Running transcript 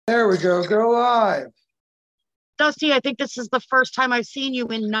There we go. Go live. Dusty, I think this is the first time I've seen you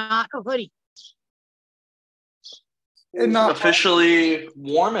in not a hoodie. It's not officially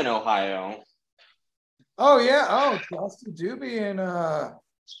warm in Ohio. Oh yeah. Oh, Dusty do be in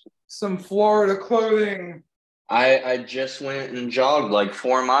some Florida clothing. I just went and jogged like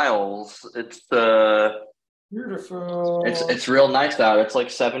 4 miles. It's beautiful. It's real nice out. It's like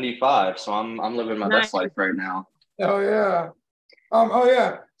 75, so I'm living my best life right now. Oh yeah. Oh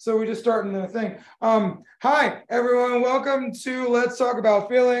yeah. So we just starting the thing. Hi everyone. Welcome to Let's Talk About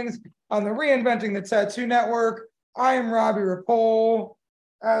Feelings on the Reinventing the Tattoo Network. I am Robbie Rapole,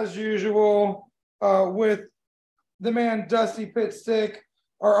 as usual, with the man Dusty Pitstick,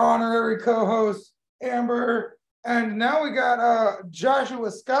 our honorary co-host Amber, and now we got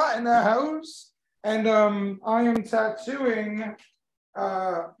Joshua Scott in the house, and I am tattooing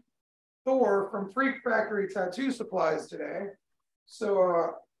Thor from Freak Factory Tattoo Supplies today.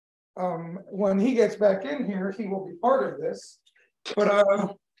 So when he gets back in here, he will be part of this.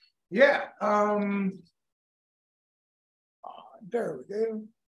 But yeah. There we go.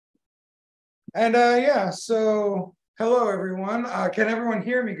 And yeah, so hello everyone. Can everyone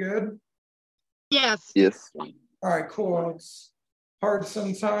hear me good? Yes. Yes. All right, cool. It's hard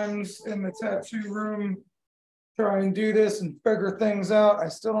sometimes in the tattoo room try and do this and figure things out. I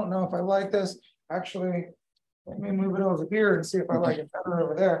still don't know if I like this. Actually, let me move it over here and see if I like it better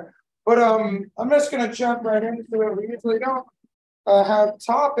over there. But I'm just gonna jump right into it. We usually don't have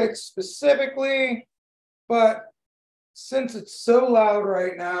topics specifically, but since it's so loud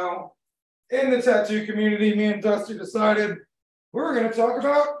right now in the tattoo community, me and Dusty decided we're going to talk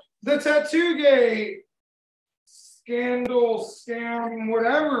about the Tattoo Gate scandal, scam,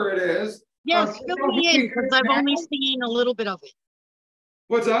 whatever it is. Yes, fill me in because I've only seen a little bit of it.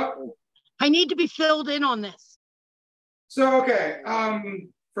 What's up? I need to be filled in on this. So, okay.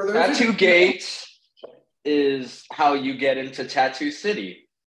 For those Tattoo Gate is how you get into Tattoo City.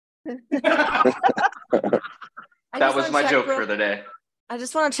 That was my joke for the day. I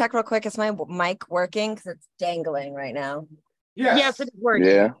just want to check real quick. Is my mic working? Because it's dangling right now. Yes, it's working.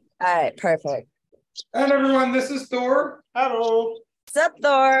 Yeah. All right, perfect. And everyone, this is Thor. Hello. What's up,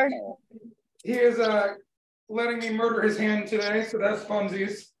 Thor? He is letting me murder his hand today, so that's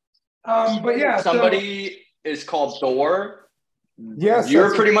funsies. But yeah, somebody is called Thor. Yes,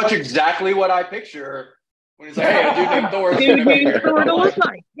 you're pretty much exactly what I picture. When he's like, hey, a dude named Thor is gonna be here.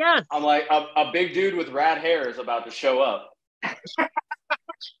 Yes. I'm like, a big dude with rad hair is about to show up.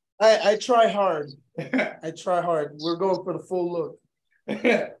 I try hard. I try hard. We're going for the full look.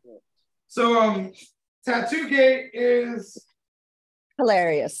 So Tattoo Gate is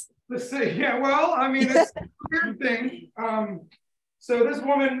hilarious. Yeah, well, I mean, it's a weird thing. So this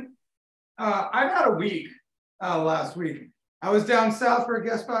woman, I had a week last week. I was down south for a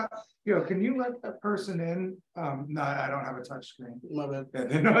guest spot. Yo, can you let that person in? No, I don't have a touch screen. My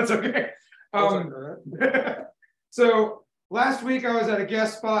bad. No, it's okay. So last week I was at a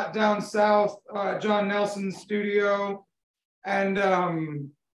guest spot down south, John Nelson's studio, and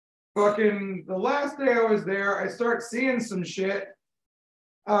fucking the last day I was there, I start seeing some shit.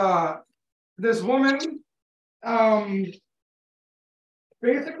 This woman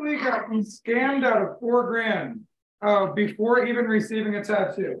basically got scammed out of $4,000 before even receiving a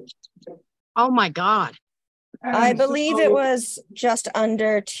tattoo. Oh my God. And I believe it was just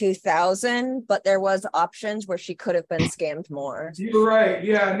under 2,000, but there was options where she could have been scammed more. You're right.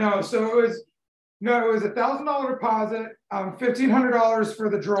 Yeah, no. So it was $1,000 deposit, $1,500 for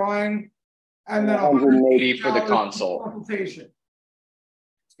the drawing, and then $180 for the consultation.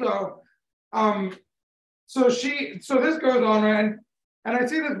 So so this goes on, right? And I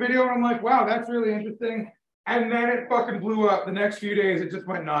see this video and I'm like, wow, that's really interesting. And then it fucking blew up. The next few days, it just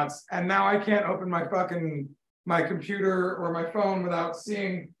went nuts. And now I can't open my computer or my phone without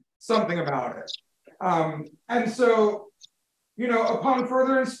seeing something about it. And so, you know, upon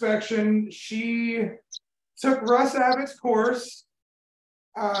further inspection, she took Russ Abbott's course,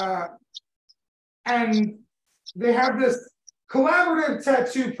 and they have this collaborative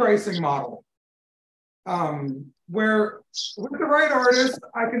tattoo pricing model, where with the right artist,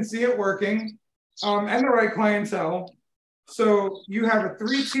 I can see it working. And the right clientele. So you have a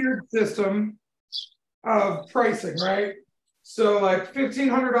 3-tiered system of pricing, right? So like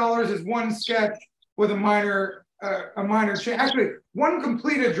 $1,500 is one sketch with a minor change. Actually, one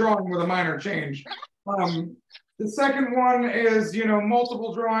completed drawing with a minor change. The second one is, you know,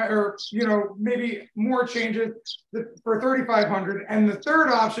 multiple drawing, or, you know, maybe more changes for $3,500. And the third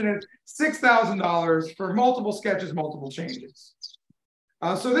option is $6,000 for multiple sketches, multiple changes.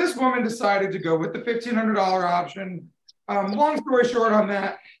 So this woman decided to go with the $1,500 option, Long story short on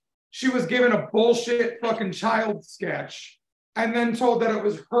that, she was given a bullshit fucking child sketch and then told that it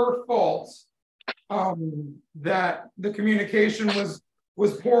was her fault, that the communication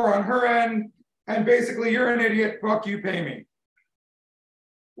was poor on her end, and basically, you're an idiot, fuck you, pay me.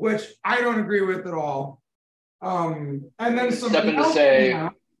 Which I don't agree with at all. And then step in to say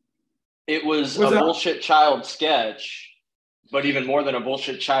it was a bullshit child sketch, but even more than a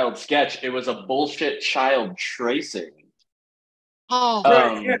bullshit child sketch, it was a bullshit child tracing.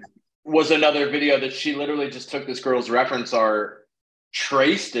 Was another video that she literally just took this girl's reference art,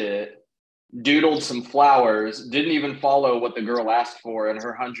 traced it, doodled some flowers, didn't even follow what the girl asked for in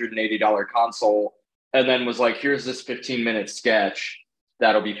her $180 console, and then was like, here's this 15-minute sketch.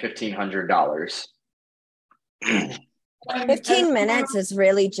 That'll be $1,500. 15 minutes is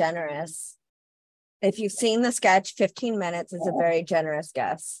really generous. If you've seen the sketch, 15 minutes is a very generous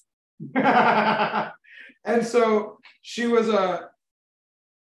guess. And so she was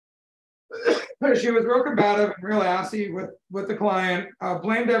real combative and real assy with the client,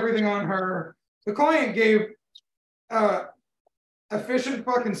 blamed everything on her. The client gave efficient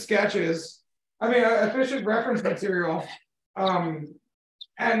fucking sketches. Efficient reference material.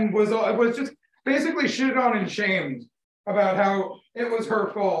 And was just basically shitted on and shamed about how it was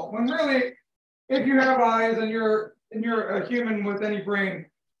her fault. When really, if you have eyes and you're a human with any brain,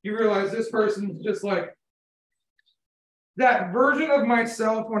 you realize this person's just like that version of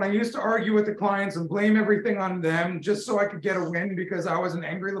myself when I used to argue with the clients and blame everything on them just so I could get a win because I was an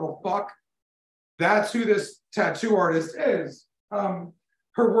angry little fuck. That's who this tattoo artist is. Her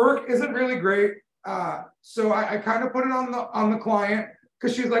work isn't really great. So I kind of put it on the client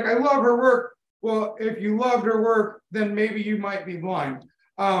because she's like, I love her work. Well, if you loved her work, then maybe you might be blind.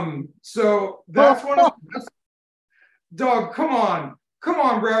 So that's one of the dog, come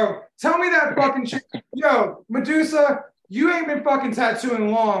on, bro. Tell me that fucking shit. Yo, Medusa, you ain't been fucking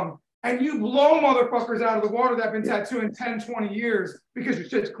tattooing long, and you blow motherfuckers out of the water that have been tattooing 10, 20 years because your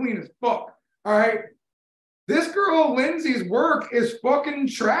shit's clean as fuck. All right. This girl, Lindsay's work is fucking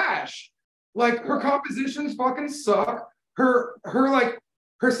trash. Like her compositions fucking suck. Her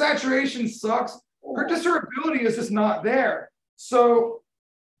saturation sucks. Her ability is just not there. So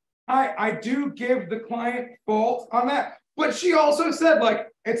I do give the client fault on that. But she also said, like,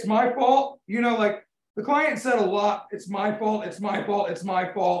 it's my fault. Like the client said a lot. It's my fault. It's my fault. It's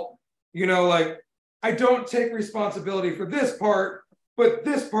my fault. Like I don't take responsibility for this part, but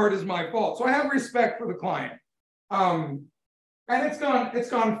this part is my fault. So I have respect for the client. And it's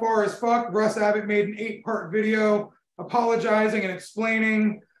gone far as fuck. Russ Abbott made an 8-part video apologizing and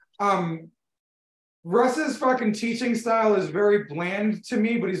explaining. Russ's fucking teaching style is very bland to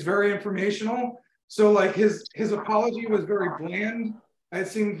me, but he's very informational. So like his apology was very bland. It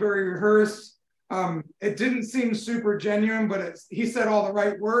seemed very rehearsed. It didn't seem super genuine, but he said all the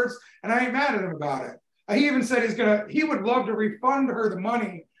right words, and I ain't mad at him about it. He even said he would love to refund her the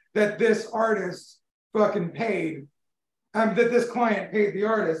money that this artist fucking paid, that this client paid the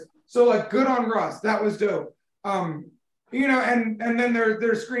artist. So like, good on Russ. That was dope. And then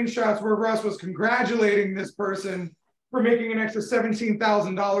there's screenshots where Russ was congratulating this person for making an extra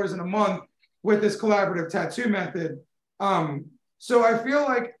 $17,000 in a month with this collaborative tattoo method. So I feel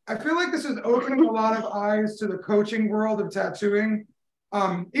like this is opening a lot of eyes to the coaching world of tattooing.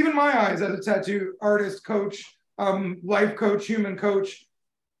 Even my eyes as a tattoo artist, coach, life coach, human coach.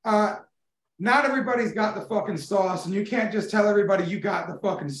 Not everybody's got the fucking sauce, and you can't just tell everybody you got the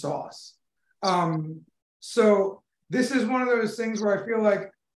fucking sauce. So this is one of those things where I feel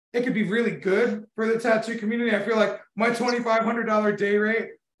like it could be really good for the tattoo community. I feel like my $2,500 day rate,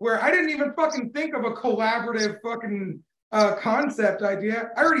 where I didn't even fucking think of a collaborative fucking concept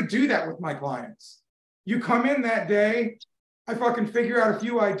idea. I already do that with my clients. You come in that day, I fucking figure out a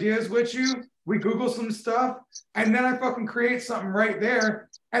few ideas with you. We Google some stuff, and then I fucking create something right there.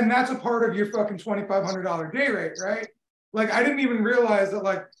 And that's a part of your fucking $2,500 day rate, right? Like, I didn't even realize that,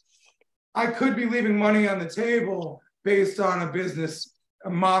 like, I could be leaving money on the table based on a business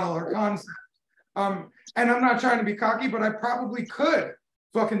model or concept. And I'm not trying to be cocky, but I probably could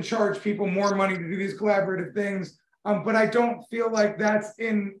fucking charge people more money to do these collaborative things. But I don't feel like that's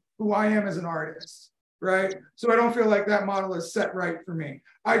in who I am as an artist, right? So I don't feel like that model is set right for me.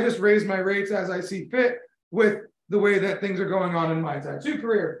 I just raise my rates as I see fit with the way that things are going on in my tattoo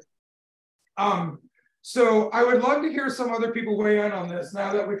career. So I would love to hear some other people weigh in on this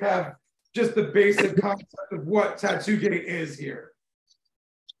now that we have just the basic concept of what Tattoo Gate is here.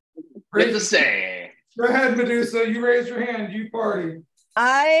 Good to say. Go ahead, Medusa. You raised your hand. You party.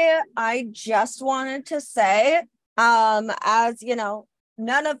 I just wanted to say, as you know,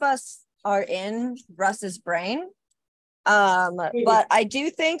 none of us are in Russ's brain. But I do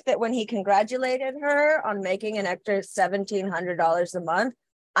think that when he congratulated her on making an extra $1,700 a month,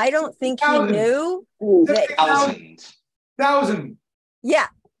 I don't think he knew that. Thousand. Yeah.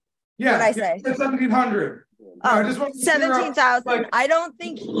 Yeah. What'd I say? 1,700. I just want 17,000. like, I don't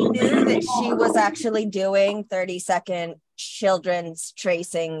think he knew that she was actually doing 30-second children's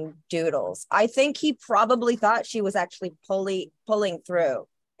tracing doodles. I think he probably thought she was actually pulling through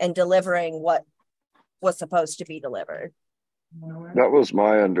and delivering what was supposed to be delivered. That was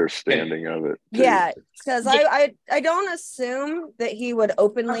my understanding of it. Too. Yeah, because I don't assume that he would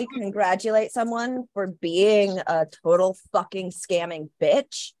openly congratulate someone for being a total fucking scamming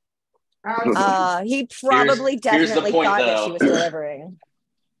bitch. He probably definitely point, thought though. that she was delivering.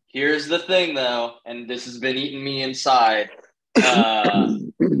 Here's the thing, though, and this has been eating me inside. I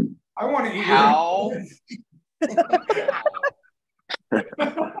want to eat how.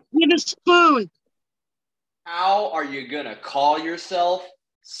 Need a spoon. How are you gonna call yourself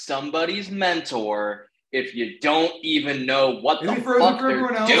somebody's mentor if you don't even know what the fuck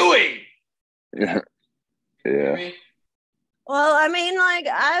they're doing? Yeah. Well, I mean, like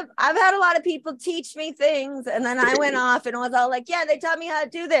I've had a lot of people teach me things, and then I went off and was all like, "Yeah, they taught me how to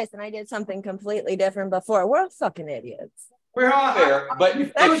do this," and I did something completely different before. We're all fucking idiots. Fair, but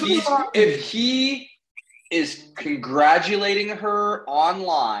if he is congratulating her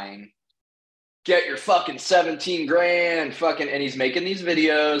online, get your fucking 17 grand, fucking, and he's making these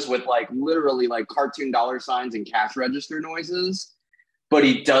videos with like literally like cartoon dollar signs and cash register noises. But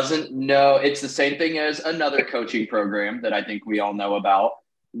he doesn't know. It's the same thing as another coaching program that I think we all know about,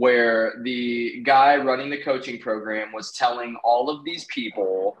 where the guy running the coaching program was telling all of these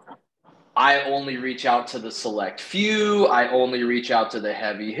people, I only reach out to the select few. I only reach out to the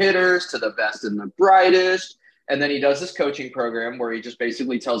heavy hitters, to the best and the brightest. And then he does this coaching program where he just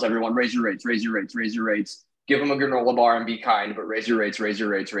basically tells everyone, raise your rates, raise your rates, raise your rates. Give them a granola bar and be kind, but raise your rates, raise your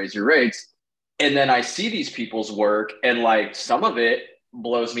rates, raise your rates. And then I see these people's work, and like some of it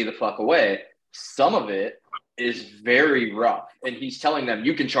blows me the fuck away. Some of it is very rough. And he's telling them,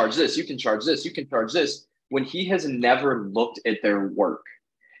 you can charge this, you can charge this, you can charge this, when he has never looked at their work.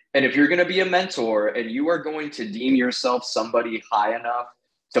 And if you're going to be a mentor and you are going to deem yourself somebody high enough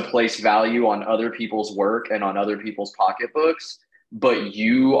to place value on other people's work and on other people's pocketbooks, but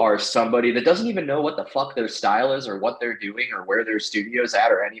you are somebody that doesn't even know what the fuck their style is or what they're doing or where their studio's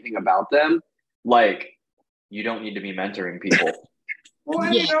at or anything about them, like, you don't need to be mentoring people. Well,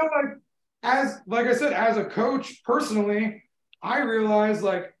 and you know, like I said, as a coach personally, I realize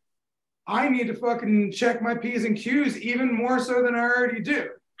like I need to fucking check my P's and Q's even more so than I already do.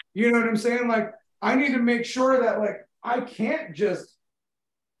 You know what I'm saying? Like I need to make sure that like I can't just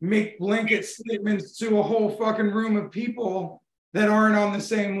make blanket statements to a whole fucking room of people that aren't on the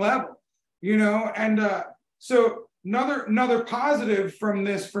same level, you know? And so another positive from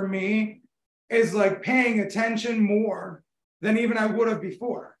this for me is like paying attention more than even I would have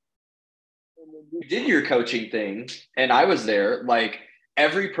before. You did your coaching thing and I was there, like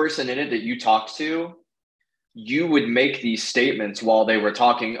every person in it that you talked to, you would make these statements while they were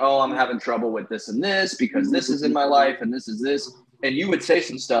talking. Oh, I'm having trouble with this and this because this is in my life and this is this. And you would say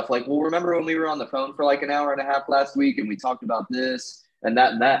some stuff like, well, remember when we were on the phone for like an hour and a half last week and we talked about this and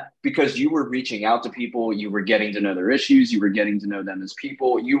that, because you were reaching out to people, you were getting to know their issues, you were getting to know them as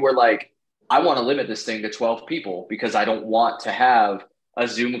people. You were like, I want to limit this thing to 12 people because I don't want to have a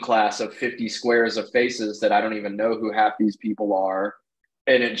Zoom class of 50 squares of faces that I don't even know who half these people are.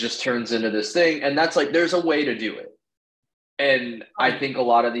 And it just turns into this thing. And that's like, there's a way to do it. And I think a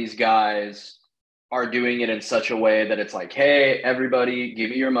lot of these guys are doing it in such a way that it's like, hey, everybody, give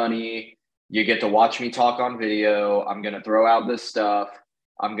me your money. You get to watch me talk on video. I'm going to throw out this stuff.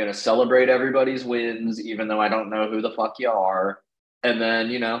 I'm going to celebrate everybody's wins, even though I don't know who the fuck you are. And then,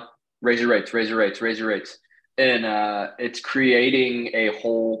 you know, raise your rates, raise your rates, raise your rates. And it's creating a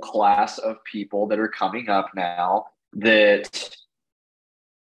whole class of people that are coming up now that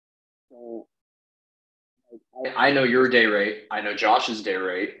I know your day rate. I know Josh's day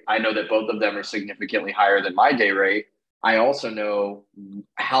rate. I know that both of them are significantly higher than my day rate. I also know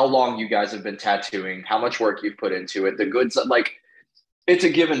how long you guys have been tattooing, how much work you've put into it, the goods, like it's a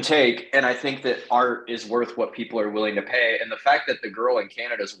give and take. And I think that art is worth what people are willing to pay. And the fact that the girl in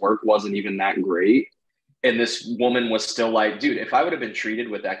Canada's work wasn't even that great. And this woman was still like, dude, if I would have been treated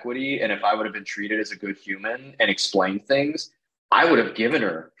with equity and if I would have been treated as a good human and explained things, I would have given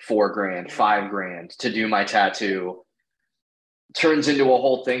her $4,000, $5,000 to do my tattoo. Turns into a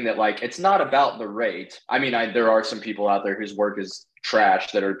whole thing that like, it's not about the rate. I mean, there are some people out there whose work is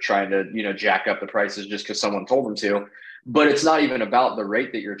trash that are trying to, you know, jack up the prices just because someone told them to, but it's not even about the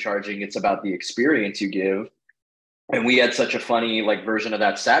rate that you're charging. It's about the experience you give. And we had such a funny like version of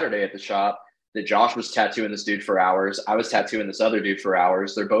that Saturday at the shop that Josh was tattooing this dude for hours. I was tattooing this other dude for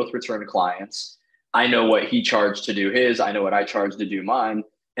hours. They're both return clients. I know what he charged to do his. I know what I charged to do mine.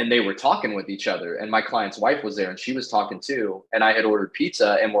 And they were talking with each other. And my client's wife was there and she was talking too. And I had ordered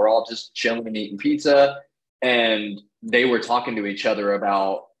pizza and we're all just chilling and eating pizza. And they were talking to each other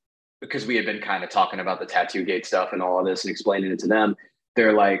about, because we had been kind of talking about the tattoo gate stuff and all of this and explaining it to them.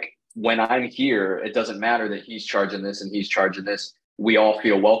 They're like, when I'm here, it doesn't matter that he's charging this and he's charging this. We all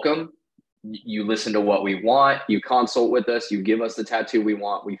feel welcome. You listen to what we want. You consult with us. You give us the tattoo we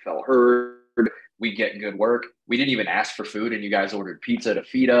want. We felt heard. We get good work. We didn't even ask for food and you guys ordered pizza to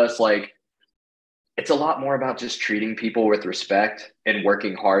feed us. Like, it's a lot more about just treating people with respect and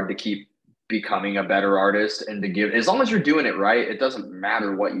working hard to keep becoming a better artist and to give, as long as you're doing it right, it doesn't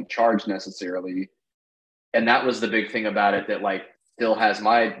matter what you charge necessarily. And that was the big thing about it that like still has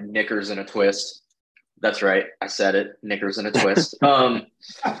my knickers in a twist. That's right. I said it. Knickers in a twist.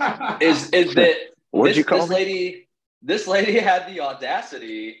 Is that What'd you call this lady had the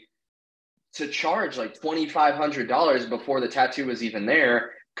audacity to charge like $2,500 before the tattoo was even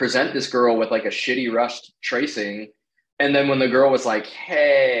there, present this girl with like a shitty rushed tracing. And then when the girl was like,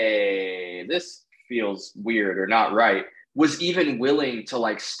 hey, this feels weird or not right, was even willing to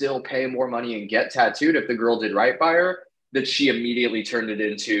like still pay more money and get tattooed if the girl did right by her, that she immediately turned it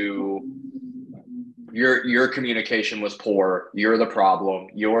into your communication was poor. You're the problem.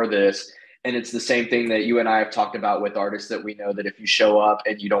 You're this. And it's the same thing that you and I have talked about with artists that we know that if you show up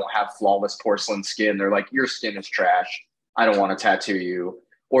and you don't have flawless porcelain skin, they're like, your skin is trash. I don't want to tattoo you.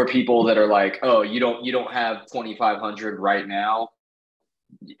 Or people that are like, oh, you don't have 2,500 right now.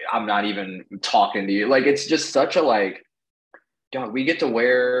 I'm not even talking to you. Like, it's just such a like, God, we get to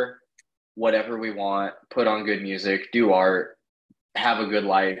wear whatever we want, put on good music, do art, have a good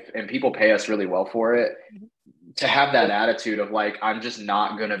life, and people pay us really well for it. To have that attitude of like, I'm just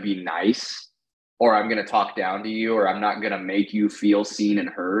not going to be nice, or I'm going to talk down to you, or I'm not going to make you feel seen and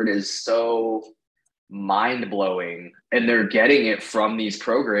heard is so mind-blowing. And they're getting it from these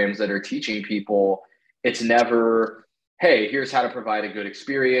programs that are teaching people. It's never, hey, here's how to provide a good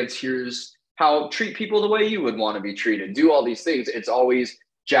experience. Here's how treat people the way you would want to be treated. Do all these things. It's always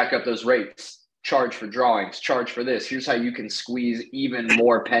jack up those rates, charge for drawings, charge for this. Here's how you can squeeze even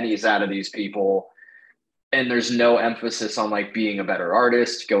more pennies out of these people. And there's no emphasis on like being a better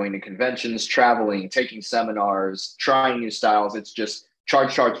artist, going to conventions, traveling, taking seminars, trying new styles. It's just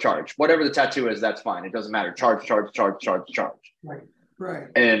charge, charge, charge. Whatever the tattoo is, that's fine. It doesn't matter. Charge, charge, charge, charge, charge. Right.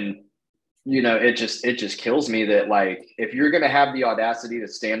 And you know, it just kills me that like, if you're going to have the audacity to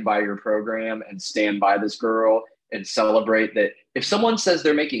stand by your program and stand by this girl and celebrate that, if someone says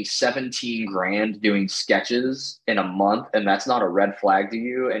they're making 17 grand doing sketches in a month, and that's not a red flag to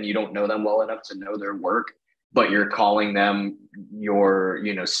you, and you don't know them well enough to know their work, but you're calling them your,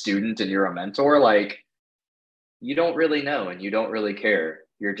 you know, student and you're a mentor, like, you don't really know and you don't really care.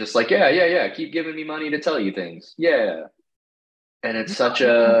 You're just like, yeah. Keep giving me money to tell you things. Yeah. And it's such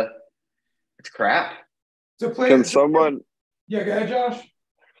a, it's crap. Can someone? Yeah, go ahead,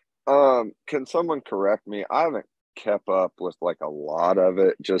 Josh. Can someone correct me? I haven't kept up with like a lot of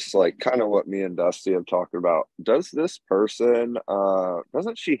it. Just like kind of what me and Dusty have talked about. Does this person?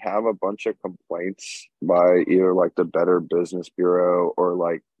 Doesn't she have a bunch of complaints by either like the Better Business Bureau or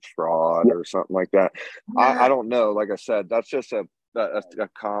like fraud or something like that? Yeah. I don't know. Like I said, that's just a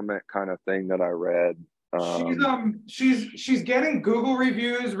comment kind of thing that I read. She's getting Google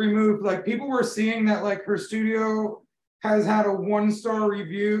reviews removed. Like, people were seeing that like her studio has had a 1-star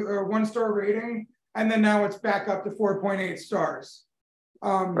review or 1-star rating, and then now it's back up to 4.8 stars.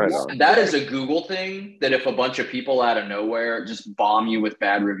 Right on. That is a Google thing, that if a bunch of people out of nowhere just bomb you with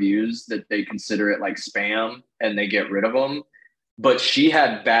bad reviews, that they consider it like spam and they get rid of them. But she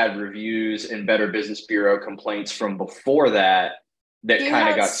had bad reviews and Better Business Bureau complaints from before that kind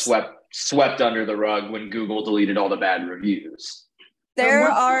of got swept under the rug when Google deleted all the bad reviews. There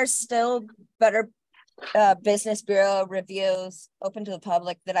are still Better Business Bureau reviews open to the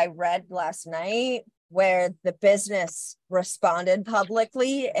public that I read last night, where the business responded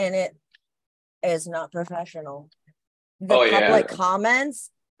publicly, and it is not professional. The public comments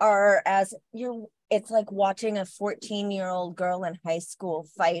are it's like watching a 14-year-old girl in high school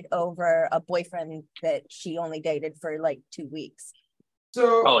fight over a boyfriend that she only dated for like 2 weeks.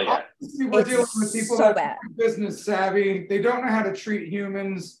 So obviously we're dealing with people that are business savvy. They don't know how to treat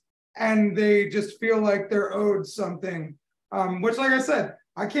humans, and they just feel like they're owed something. Which, like I said,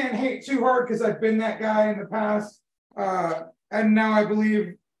 I can't hate too hard because I've been that guy in the past. And now I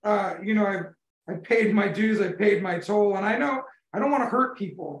believe, I've paid my dues, I've paid my toll, and I know I don't want to hurt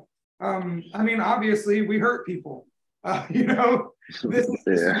people. I mean, obviously we hurt people. This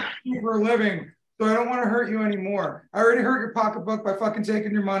is Yeah. for a living. So I don't want to hurt you anymore. I already hurt your pocketbook by fucking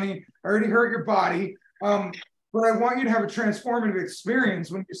taking your money. I already hurt your body. But I want you to have a transformative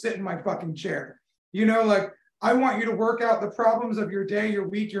experience when you sit in my fucking chair. Like I want you to work out the problems of your day, your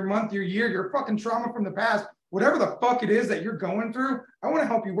week, your month, your year, your fucking trauma from the past, whatever the fuck it is that you're going through. I want to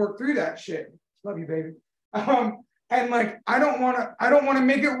help you work through that shit. Love you, baby. And like I don't want to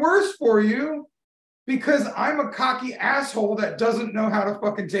make it worse for you because I'm a cocky asshole that doesn't know how to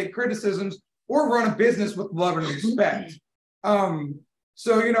fucking take criticisms or run a business with love and respect.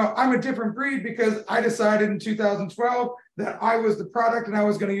 So, I'm a different breed because I decided in 2012 that I was the product and I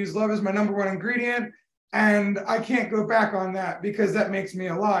was going to use love as my number one ingredient. And I can't go back on that because that makes me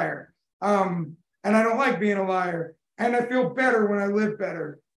a liar. And I don't like being a liar. And I feel better when I live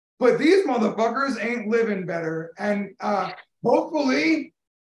better. But these motherfuckers ain't living better. And hopefully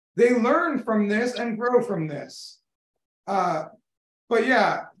they learn from this and grow from this. But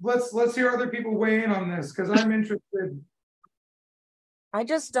yeah, let's hear other people weigh in on this because I'm interested. I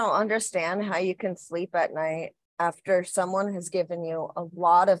just don't understand how you can sleep at night after someone has given you a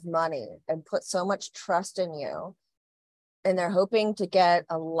lot of money and put so much trust in you. And they're hoping to get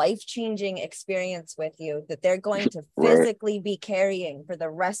a life-changing experience with you that they're going to physically be carrying for the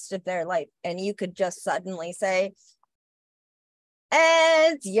rest of their life. And you could just suddenly say,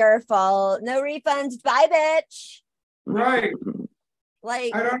 it's your fault. No refunds. Bye, bitch. Right.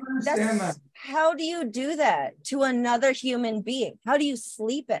 Like, I don't understand that. How do you do that to another human being? How do you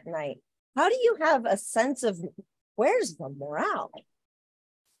sleep at night? How do you have a sense of where's the morale?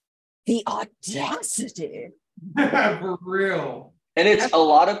 The audacity. For real. And it's a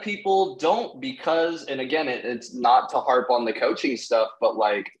lot of people don't because, and again, it's not to harp on the coaching stuff, but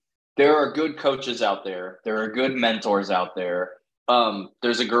like there are good coaches out there. There are good mentors out there.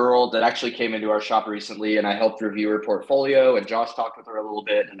 There's a girl that actually came into our shop recently and I helped review her portfolio and Josh talked with her a little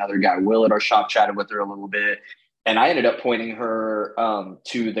bit. Another guy, Will, at our shop chatted with her a little bit. And I ended up pointing her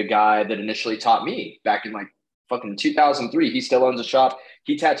to the guy that initially taught me back in like fucking 2003. He still owns a shop.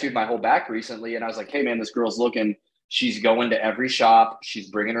 He tattooed my whole back recently. And I was like, hey man, this girl's looking. She's going to every shop. She's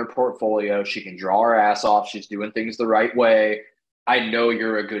bringing her portfolio. She can draw her ass off. She's doing things the right way. I know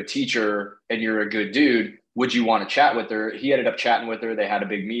you're a good teacher and you're a good dude. Would you want to chat with her? He ended up chatting with her. They had a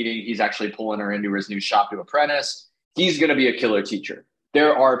big meeting. He's actually pulling her into his new shop to apprentice. He's going to be a killer teacher.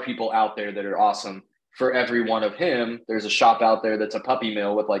 There are people out there that are awesome. For every one of him, there's a shop out there that's a puppy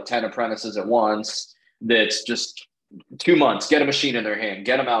mill with like 10 apprentices at once. That's just 2 months, get a machine in their hand,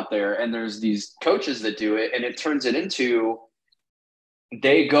 get them out there. And there's these coaches that do it. And it turns it into,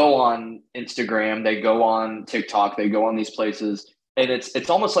 they go on Instagram, they go on TikTok, they go on these places. And it's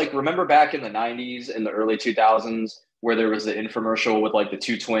almost like, remember back in the 90s and the early 2000s where there was the infomercial with like the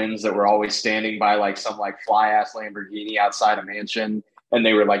two twins that were always standing by like some like fly ass Lamborghini outside a mansion. And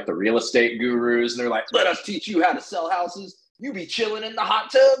they were like the real estate gurus. And they're like, let us teach you how to sell houses. You be chilling in the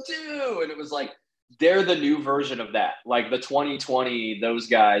hot tub too. And it was like, they're the new version of that. Like the 2020, those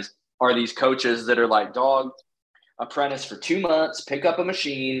guys are these coaches that are like, dog, apprentice for 2 months, pick up a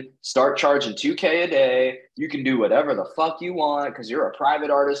machine, start charging $2K a day. You can do whatever the fuck you want because you're a private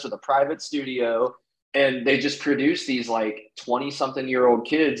artist with a private studio. And they just produce these like 20-something-year-old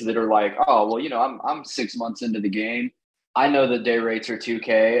kids that are like, oh, well, I'm 6 months into the game. I know the day rates are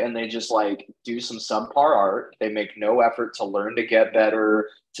 $2K, and they just like do some subpar art. They make no effort to learn to get better,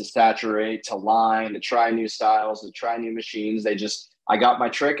 to saturate, to line, to try new styles, to try new machines. I got my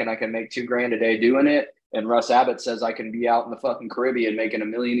trick and I can make $2,000 a day doing it. And Russ Abbott says I can be out in the fucking Caribbean making $1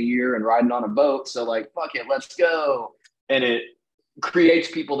 million a year and riding on a boat. So like, fuck it, let's go. And it creates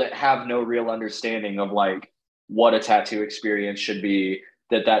people that have no real understanding of like what a tattoo experience should be,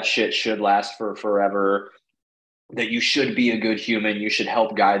 that shit should last for forever, that you should be a good human. You should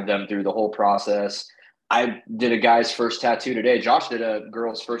help guide them through the whole process. I did a guy's first tattoo today. Josh did a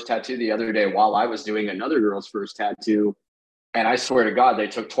girl's first tattoo the other day while I was doing another girl's first tattoo. And I swear to God, they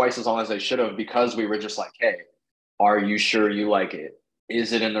took twice as long as they should have because we were just like, hey, are you sure you like it?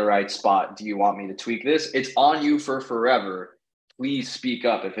 Is it in the right spot? Do you want me to tweak this? It's on you for forever. Please speak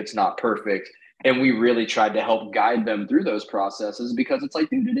up if it's not perfect. And we really tried to help guide them through those processes because it's like,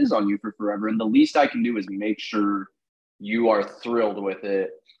 dude, it is on you for forever. And the least I can do is make sure you are thrilled with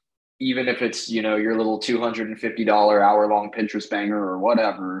it. Even if it's, your little $250 hour-long Pinterest banger or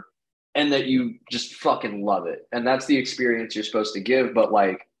whatever, and that you just fucking love it. And that's the experience you're supposed to give. But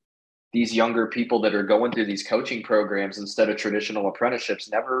like these younger people that are going through these coaching programs instead of traditional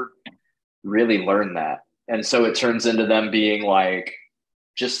apprenticeships never really learn that. And so it turns into them being like,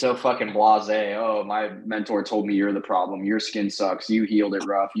 just so fucking blasé. Oh, my mentor told me you're the problem. Your skin sucks. You healed it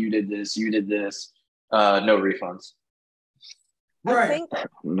rough. You did this. No refunds. Right. I think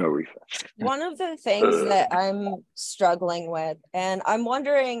No refund. one of the things that I'm struggling with, and I'm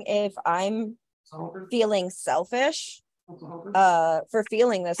wondering if I'm feeling selfish for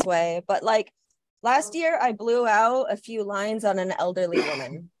feeling this way, but like last year I blew out a few lines on an elderly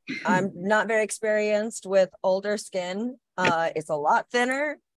woman. I'm not very experienced with older skin. It's a lot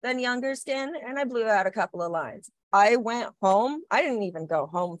thinner than younger skin, and I blew out a couple of lines. I went home. I didn't even go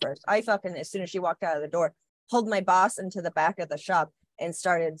home first. I fucking, as soon as she walked out of the door, pulled my boss into the back of the shop and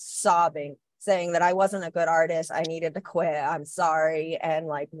started sobbing, saying that I wasn't a good artist. I needed to quit. I'm sorry. And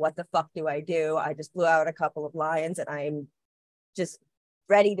like, what the fuck do I do? I just blew out a couple of lines and I'm just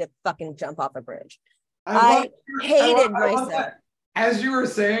ready to fucking jump off a bridge. I hated myself. As you were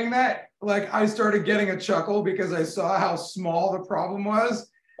saying that, like I started getting a chuckle because I saw how small the problem was.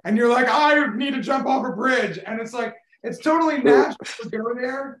 And you're like, I need to jump off a bridge. And it's like, it's totally natural to go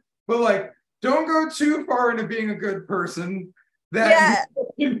there, but like, don't go too far into being a good person. But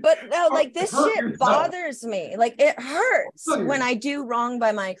no, like this shit bothers me. Like it hurts when I do wrong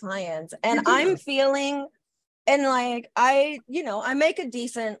by my clients. And I'm feeling, and like I make a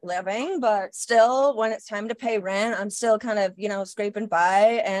decent living, but still when it's time to pay rent, I'm still kind of, scraping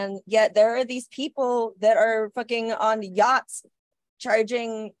by. And yet there are these people that are fucking on yachts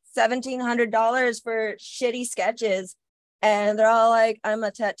charging $1,700 for shitty sketches. And they're all like, I'm a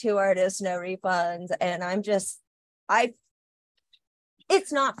tattoo artist, no refunds. And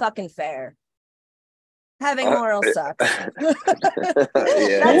it's not fucking fair. Having morals sucks.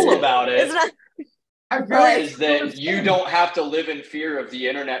 Cool about it is that you don't have to live in fear of the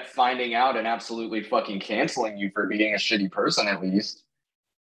internet finding out and absolutely fucking canceling you for being a shitty person, at least.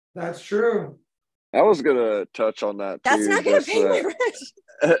 That's true. I was gonna touch on that too. That's not gonna pay my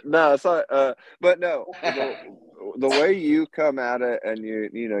rent. No, it's not. But no, the way you come at it, and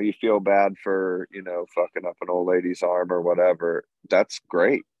you feel bad for fucking up an old lady's arm or whatever. That's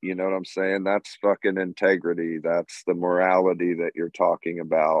great. You know what I'm saying? That's fucking integrity. That's the morality that you're talking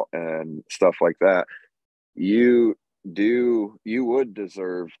about and stuff like that. You would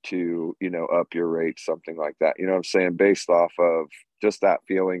deserve to up your rate, something like that. You know what I'm saying? Based off of just that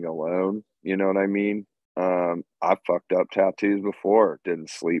feeling alone. You know what I mean? I fucked up tattoos before, didn't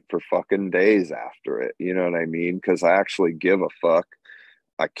sleep for fucking days after it. You know what I mean? Because I actually give a fuck.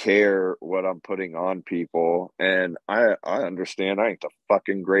 I care what I'm putting on people, and I understand I ain't the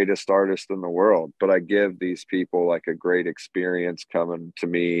fucking greatest artist in the world, but I give these people like a great experience coming to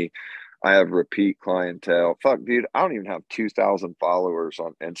me. I have repeat clientele. Fuck, dude, I don't even have 2,000 followers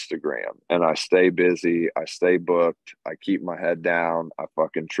on Instagram, and I stay busy. I stay booked. I keep my head down. I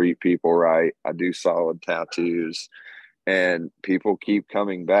fucking treat people right. I do solid tattoos, and people keep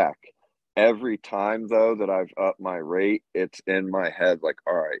coming back. Every time though that I've upped my rate, it's in my head like,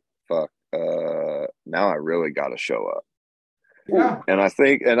 all right, fuck, now I really got to show up. Yeah. And I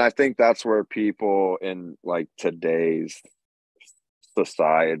think that's where people in like today's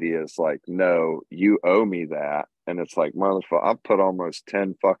society is like, no, you owe me that. And it's like, motherfucker, I've put almost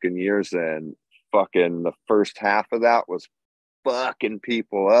 10 fucking years in. Fucking the first half of that was fucking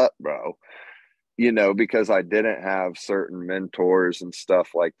people up, bro. Because I didn't have certain mentors and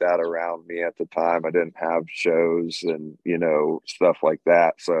stuff like that around me at the time. I didn't have shows and, stuff like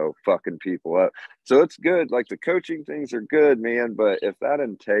that. So fucking people up. So it's good. Like the coaching things are good, man. But if that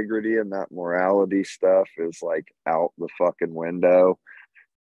integrity and that morality stuff is like out the fucking window,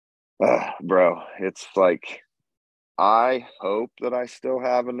 bro, it's like, I hope that I still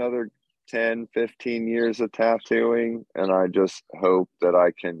have another 10, 15 years of tattooing, and I just hope that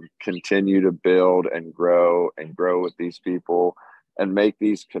I can continue to build and grow with these people and make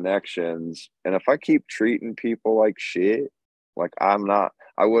these connections. And if I keep treating people like shit, like I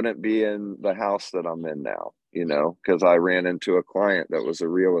wouldn't be in the house that I'm in now, because I ran into a client that was a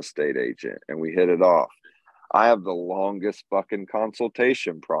real estate agent and we hit it off. I have the longest fucking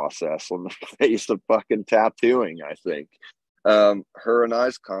consultation process on the face of fucking tattooing, I think. Her and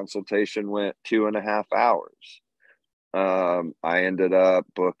I's consultation went 2.5 hours. I ended up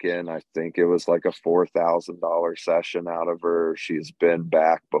booking, I think it was like a $4,000 session out of her. She's been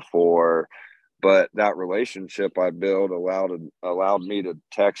back before, but that relationship I built allowed me to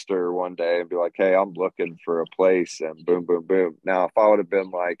text her one day and be like, hey, I'm looking for a place, and boom, boom, boom. Now, if I would have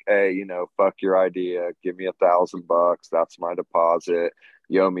been like, hey, fuck your idea, give me $1,000, that's my deposit.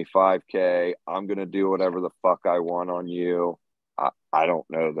 You owe me $5,000. I'm going to do whatever the fuck I want on you. I don't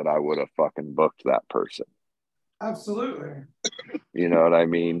know that I would have fucking booked that person. Absolutely. You know what I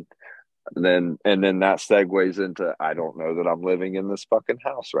mean? And then that segues into, I don't know that I'm living in this fucking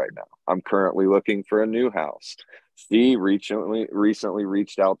house right now. I'm currently looking for a new house. Steve recently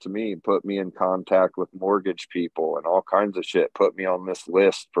reached out to me and put me in contact with mortgage people and all kinds of shit, put me on this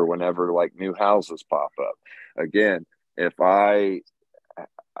list for whenever like new houses pop up. Again,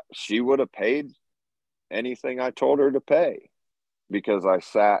 she would have paid anything I told her to pay, because I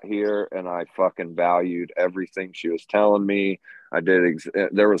sat here and I fucking valued everything she was telling me.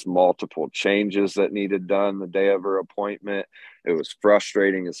 There was multiple changes that needed done the day of her appointment. It was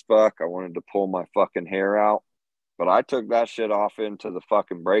frustrating as fuck. I wanted to pull my fucking hair out, but I took that shit off into the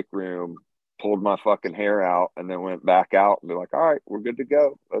fucking break room, pulled my fucking hair out, and then went back out and be like, all right, we're good to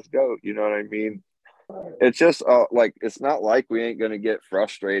go. Let's go. You know what I mean? It's just like, it's not like we ain't going to get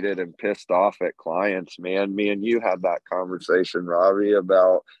frustrated and pissed off at clients, man. Me and you had that conversation, Robbie,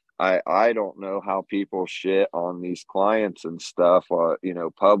 about I don't know how people shit on these clients and stuff,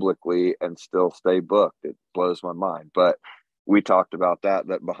 publicly and still stay booked. It blows my mind. But we talked about that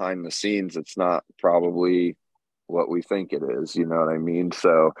behind the scenes, it's not probably what we think it is. You know what I mean?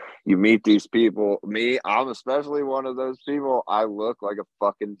 So you meet these people. I'm especially one of those people. I look like a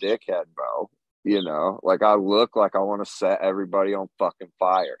fucking dickhead, bro. Like I look like I want to set everybody on fucking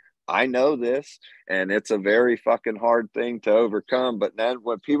fire. I know this, and it's a very fucking hard thing to overcome. But then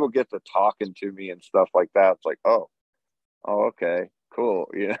when people get to talking to me and stuff like that, it's like, oh, okay, cool.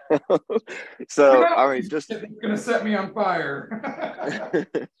 So, I mean, just it's gonna set me on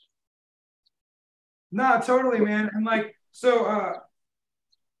fire. Nah, totally, man. And like, so,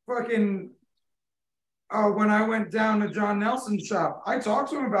 when I went down to John Nelson's shop, I talked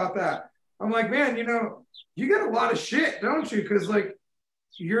to him about that. I'm like, man, you get a lot of shit, don't you? Because like,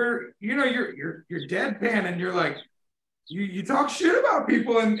 you're deadpan, and you're like, you talk shit about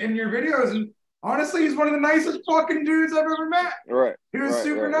people in your videos. And honestly, he's one of the nicest fucking dudes I've ever met. Right. He was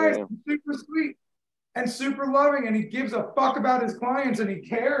super nice, and super sweet, and super loving, and he gives a fuck about his clients, and he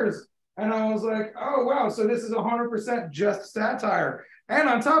cares. And I was like, oh wow, so this is 100% just satire. And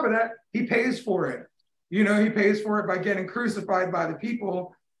on top of that, he pays for it. He pays for it by getting crucified by the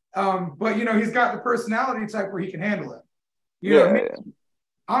people. But he's got the personality type where he can handle it.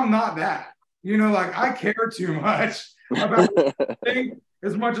 I'm not that. Like I care too much about thing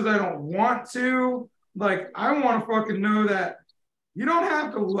as much as I don't want to. Like I want to fucking know that you don't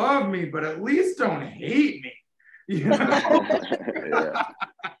have to love me, but at least don't hate me. Yeah.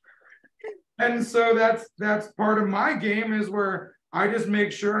 And so that's part of my game, is where I just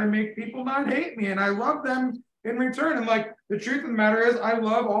make sure I make people not hate me, and I love them in return. And like the truth of the matter is, I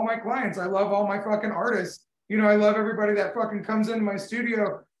love all my clients. I love all my fucking artists. I love everybody that fucking comes into my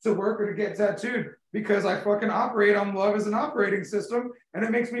studio to work or to get tattooed, because I fucking operate on love as an operating system, and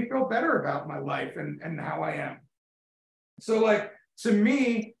it makes me feel better about my life and how I am. So like, to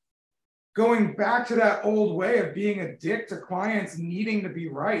me, going back to that old way of being a dick to clients needing to be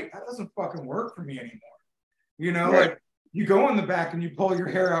right, that doesn't fucking work for me anymore. Right. Like you go in the back and you pull your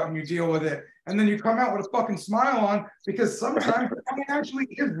hair out and you deal with it. And then you come out with a fucking smile on, because sometimes it actually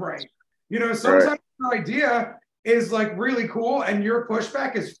is right. Sometimes your idea is like really cool, and your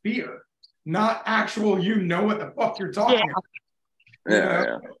pushback is fear, not actual, what the fuck you're talking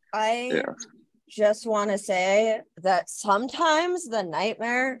about. I just want to say that sometimes the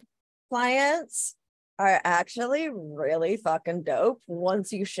nightmare clients are actually really fucking dope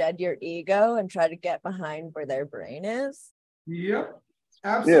once you shed your ego and try to get behind where their brain is. Yep.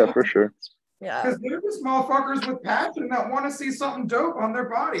 Absolutely. Yeah, for sure. Yeah. Because they're just motherfuckers with passion that want to see something dope on their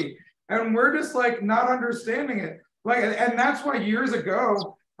body. And we're just like not understanding it. And that's why years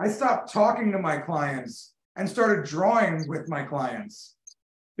ago, I stopped talking to my clients and started drawing with my clients,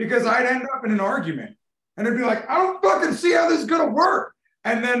 because I'd end up in an argument and it'd be like, I don't fucking see how this is going to work.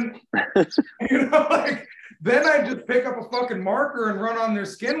 And then, then I just pick up a fucking marker and run on their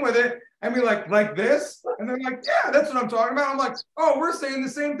skin with it and be like this. And they're like, yeah, that's what I'm talking about. I'm like, oh, we're saying the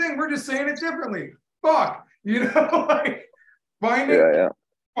same thing. We're just saying it differently. Fuck, like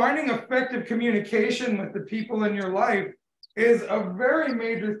finding effective communication with the people in your life is a very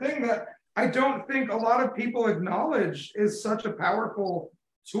major thing that I don't think a lot of people acknowledge is such a powerful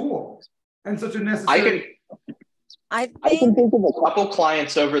tool and such a necessary. I can think of a couple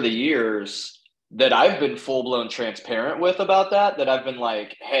clients over the years that I've been full-blown transparent with about that I've been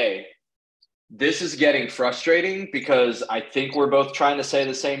like, hey, this is getting frustrating because I think we're both trying to say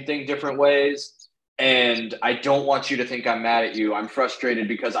the same thing different ways. And I don't want you to think I'm mad at you. I'm frustrated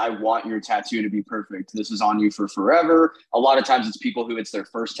because I want your tattoo to be perfect. This is on you for forever. A lot of times it's people who it's their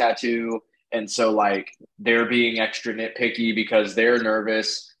first tattoo. And so like they're being extra nitpicky because they're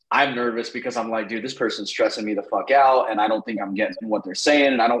nervous. I'm nervous because I'm like, dude, this person's stressing me the fuck out. And I don't think I'm getting what they're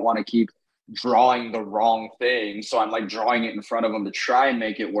saying. And I don't want to keep drawing the wrong thing. So I'm like drawing it in front of them to try and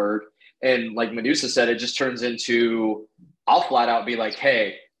make it work. And like Medusa said, it just turns into, I'll flat out be like,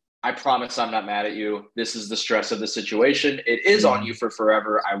 hey, I promise I'm not mad at you. This is the stress of the situation. It is on you for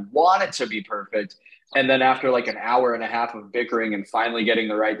forever. I want it to be perfect. And then after like an hour and a half of bickering and finally getting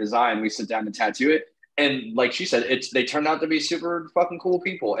the right design, we sit down to tattoo it. And like she said, they turn out to be super fucking cool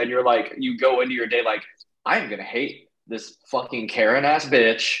people. And you're like, you go into your day like, I'm going to hate this fucking Karen ass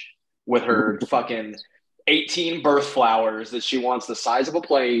bitch with her fucking 18 birth flowers that she wants the size of a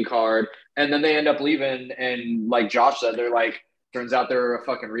playing card. And then they end up leaving. And like Josh said, they're like, turns out they're a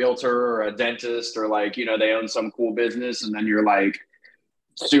fucking realtor or a dentist or like, you know, they own some cool business. And then you're like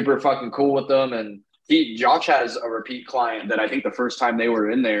super fucking cool with them. And Josh has a repeat client that I think the first time they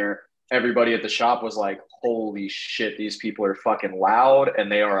were in there, everybody at the shop was like, holy shit, these people are fucking loud and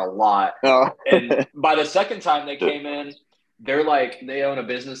they are a lot. Oh. And by the second time they came in, they're like, they own a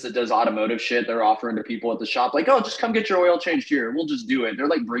business that does automotive shit. They're offering to people at the shop like, oh, just come get your oil changed here. We'll just do it. They're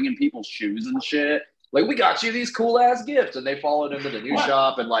like bringing people's shoes and shit. Like, we got you these cool ass gifts. And they followed him to the new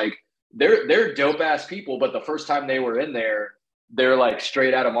shop. And like, they're dope ass people. But the first time they were in there, they're like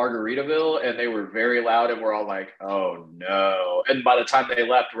straight out of Margaritaville and they were very loud and we're all like, oh no. And by the time they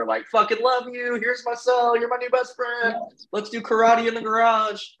left, we're like, fucking love you. Here's my cell. You're my new best friend. Let's do karate in the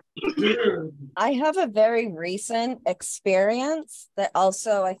garage. I have a very recent experience that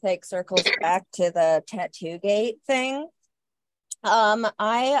also I think circles back to the tattoo gate thing.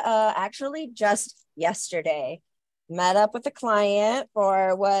 I actually just yesterday met up with a client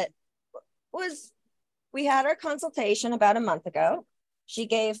for we had our consultation about a month ago. She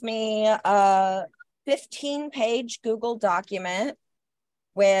gave me a 15-page Google document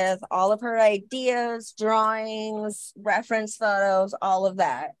with all of her ideas, drawings, reference photos, all of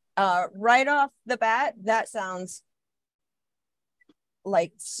that. Right off the bat, that sounds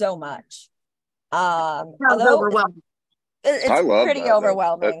like so much. Sounds overwhelming. It's pretty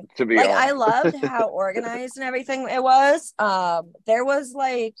overwhelming. To be honest. I loved how organized and everything it was. There was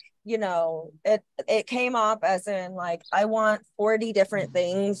like, you know, it came up as in like, I want 40 different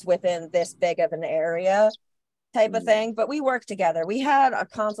things within this big of an area type of thing. But we worked together. We had a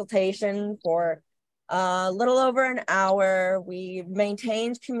consultation for a little over an hour. We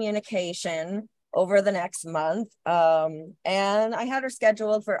maintained communication over the next month. And I had her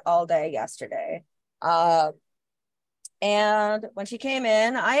scheduled for all day yesterday. And when she came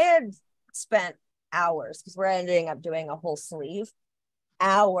in, I had spent hours because we're ending up doing a whole sleeve.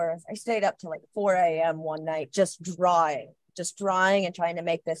 Hours. I stayed up till like 4 a.m. one night just drawing and trying to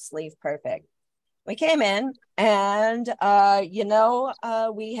make this sleeve perfect. We came in and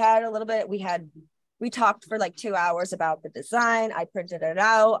we had a little bit, we talked for like 2 hours about the design. I printed it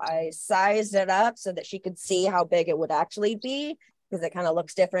out. I sized it up so that she could see how big it would actually be, because it kind of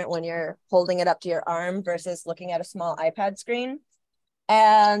looks different when you're holding it up to your arm versus looking at a small iPad screen.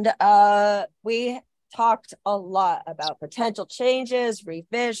 And we talked a lot about potential changes,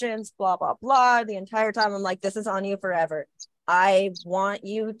 revisions, blah, blah, blah. The entire time I'm like, this is on you forever. I want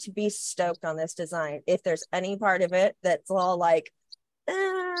you to be stoked on this design. If there's any part of it that's all like,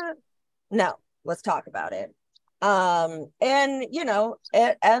 no, let's talk about it. And, you know,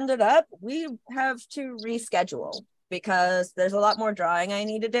 it ended up, we have to reschedule because there's a lot more drawing I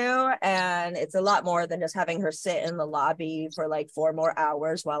need to do. And it's a lot more than just having her sit in the lobby for like 4 more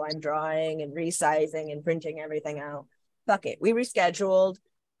hours while I'm drawing and resizing and printing everything out. Fuck it. We rescheduled.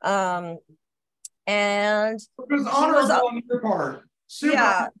 And it was honorable on your part. Super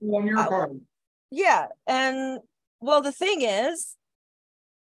honorable on your part. Yeah. And well, the thing is,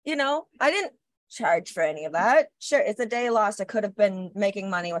 you know, I didn't charge for any of that. Sure, it's a day lost. I could have been making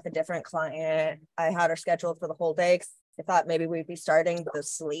money with a different client. I had her scheduled for the whole day because I thought maybe we'd be starting the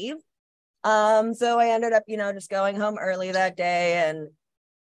sleeve. So I ended up, you know, just going home early that day and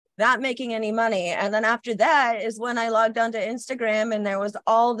not making any money. And then after that is when I logged onto Instagram and there was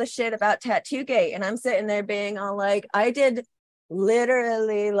all the shit about Tattoo Gate. And I'm sitting there being all like, I did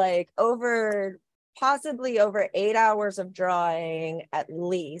literally like possibly over 8 hours of drawing at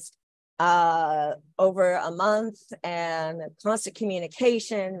least. Over a month, and constant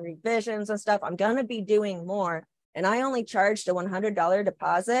communication, revisions and stuff. I'm going to be doing more. And I only charged a $100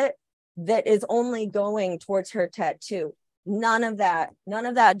 deposit that is only going towards her tattoo. None of that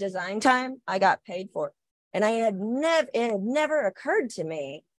design time I got paid for. And it had never occurred to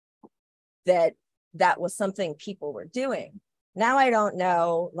me that that was something people were doing. Now I don't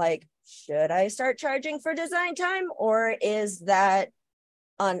know, like, should I start charging for design time, or is that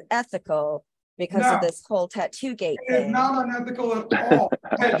unethical? because No. of this whole tattoo gate It is thing. not unethical at all.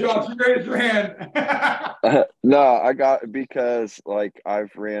 Hey, Josh, you raised your hand. No, because like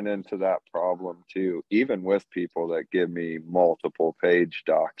I've ran into that problem too, even with people that give me multiple page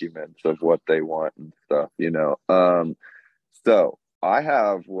documents of what they want and stuff, So I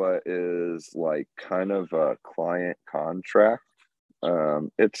have what is like kind of a client contract.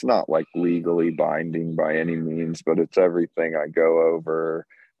 It's not like legally binding by any means, but it's everything I go over.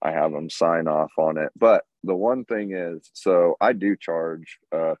 I have them sign off on it. But the one thing is, so I do charge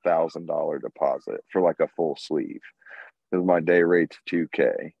 $1,000 deposit for like a full sleeve because my day rate's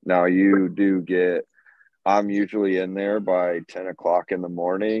 $2K. Now you do get, I'm usually in there by 10 o'clock in the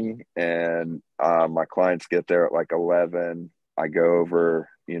morning, and my clients get there at like 11. I go over,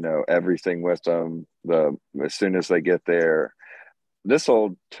 everything with them. As soon as they get there, this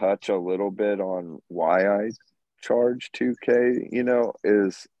will touch a little bit on why I charge 2K,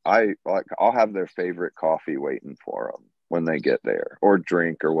 is I'll have their favorite coffee waiting for them when they get there, or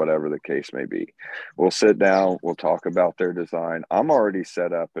drink, or whatever the case may be. We'll sit down, we'll talk about their design. I'm already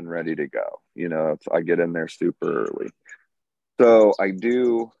set up and ready to go. I get in there super early. So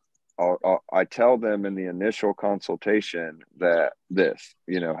I tell them in the initial consultation that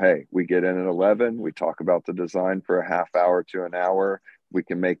hey, we get in at 11, we talk about the design for a half hour to an hour. We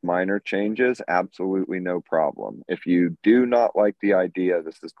can make minor changes. Absolutely no problem. If you do not like the idea,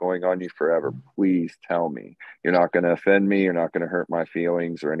 this is going on you forever, please tell me. You're not going to offend me. You're not going to hurt my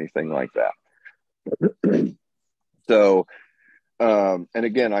feelings or anything like that. So, and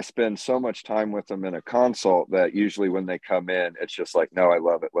again, I spend so much time with them in a consult that usually when they come in, it's just like, no, I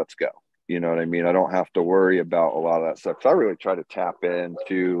love it. Let's go. You know what I mean? I don't have to worry about a lot of that stuff. So I really try to tap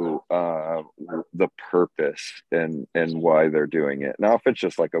into the purpose and why they're doing it. Now, if it's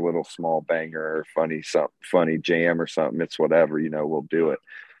just like a little small banger or funny jam or something, it's whatever, we'll do it.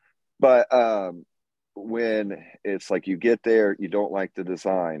 But when it's like you get there, you don't like the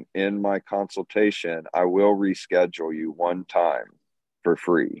design, in my consultation, I will reschedule you one time for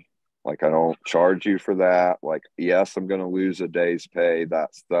free. Like, I don't charge you for that. Like, yes, I'm going to lose a day's pay.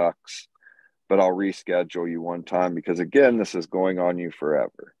 That sucks. But I'll reschedule you one time because, again, this is going on you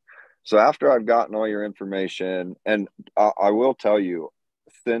forever. So after I've gotten all your information, and I will tell you,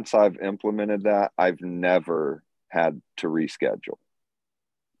 since I've implemented that, I've never had to reschedule.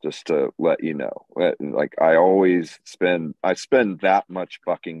 Just to let you know, like I spend that much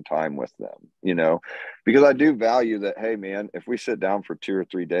fucking time with them, because I do value that. Hey man, if we sit down for 2 or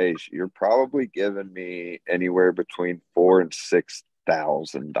 3 days, you're probably giving me anywhere between $4,000 and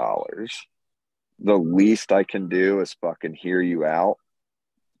 $6,000. The least I can do is fucking hear you out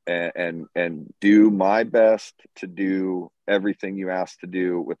and do my best to do everything you ask to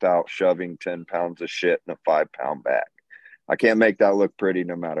do without shoving 10 pounds of shit in a 5-pound bag. I can't make that look pretty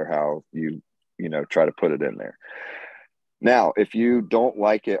no matter how you try to put it in there. Now, if you don't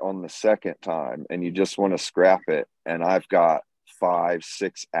like it on the second time and you just want to scrap it, and I've got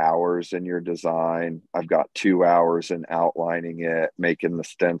 5-6 hours in your design, I've got 2 hours in outlining it, making the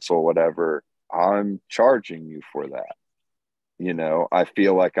stencil, whatever, I'm charging you for that. I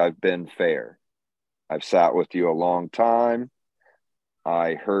feel like I've been fair. I've sat with you a long time.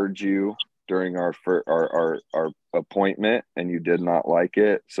 I heard you during our appointment and you did not like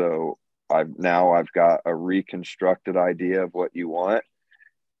it. So I've got a reconstructed idea of what you want.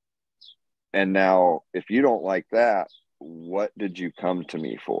 And now if you don't like that, what did you come to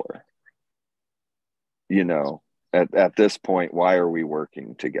me for? At this point, why are we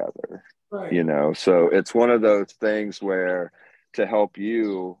working together? Right. So it's one of those things where, to help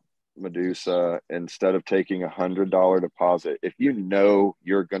you, Medusa, instead of taking $100 deposit, if you're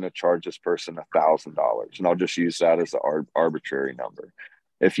going to charge this person $1,000, and I'll just use that as an arbitrary number.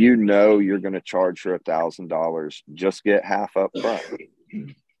 If you're going to charge her $1,000, just get half up front.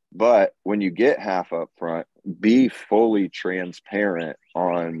 But when you get half up front, be fully transparent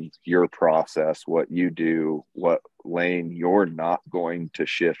on your process, what you do, what lane you're not going to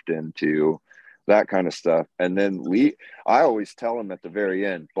shift into, that kind of stuff. And then I always tell them at the very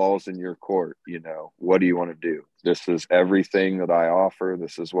end, ball's in your court. What do you want to do? This is everything that I offer.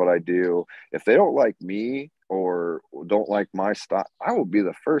 This is what I do. If they don't like me or don't like my style, I will be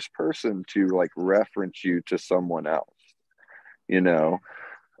the first person to reference you to someone else,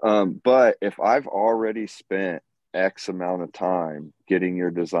 but if I've already spent X amount of time getting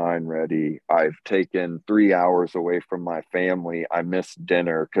your design ready, I've taken 3 hours away from my family, I missed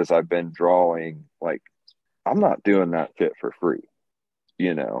dinner because I've been drawing, I'm not doing that fit for free,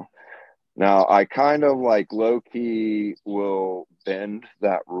 Now I kind of low-key will bend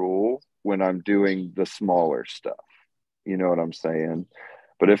that rule when I'm doing the smaller stuff. You know what I'm saying?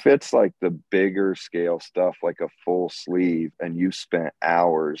 But if it's like the bigger scale stuff, like a full sleeve, and you spent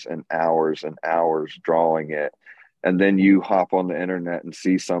hours and hours and hours drawing it, and then you hop on the internet and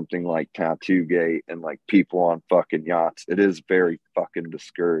see something like Tattoo Gate and like people on fucking yachts, it is very fucking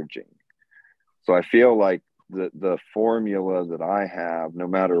discouraging. So I feel like the formula that I have, no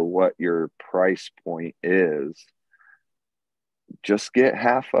matter what your price point is, just get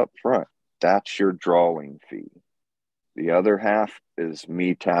half up front. That's your drawing fee. The other half is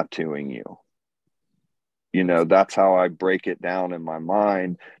me tattooing you. You know, that's how I break it down in my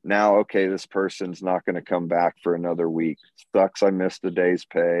mind. Now, okay, this person's not going to come back for another week. Sucks, I missed a day's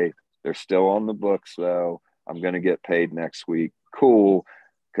pay. They're still on the books, though. I'm going to get paid next week. Cool.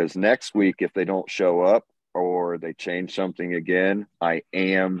 Because next week, if they don't show up or they change something again, I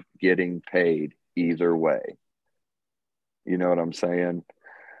am getting paid either way. You know what I'm saying?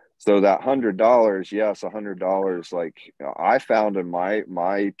 So that $100, yes, $100. Like I found in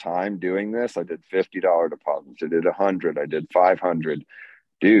my time doing this, I did $50 deposits. I did 100. I did 500.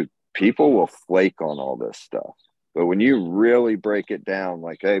 Dude, people will flake on all this stuff. But when you really break it down,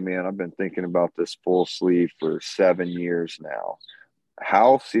 like, hey man, I've been thinking about this full sleeve for 7 years now.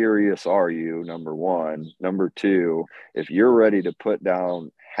 How serious are you? Number one. Number two, if you're ready to put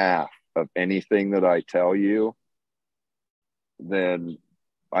down half of anything that I tell you, then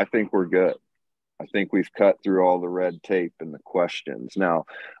I think we're good. I think we've cut through all the red tape and the questions. Now,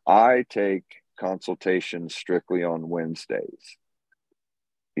 I take consultations strictly on Wednesdays.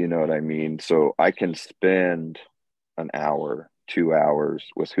 You know what I mean? So I can spend an hour, 2 hours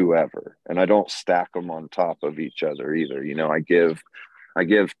with whoever, and I don't stack them on top of each other either. You know, I give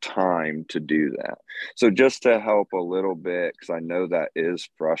time to do that. So just to help a little bit, because I know that is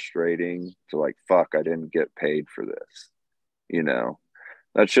frustrating to like, fuck, I didn't get paid for this. You know,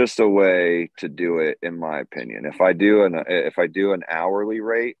 that's just a way to do it, in my opinion. If I do an hourly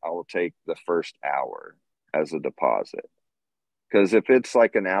rate, I will take the first hour as a deposit. Because if it's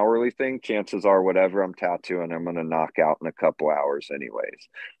like an hourly thing, chances are whatever I'm tattooing, I'm going to knock out in a couple hours anyways.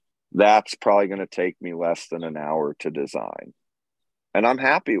 That's probably going to take me less than an hour to design. And I'm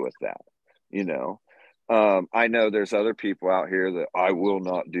happy with that, you know. I know there's other people out here that I will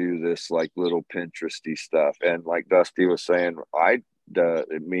not do this like little Pinteresty stuff. And like Dusty was saying,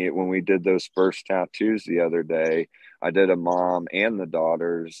 when we did those first tattoos the other day, I did a mom and the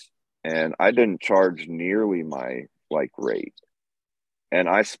daughters, and I didn't charge nearly my like rate. And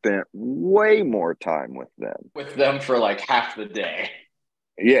I spent way more time with them. With them for like half the day.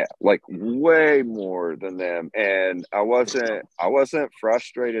 Yeah, like way more than them. And I wasn't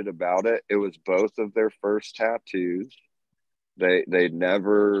frustrated about it. It was both of their first tattoos. They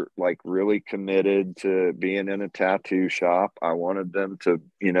never like really committed to being in a tattoo shop. I wanted them to,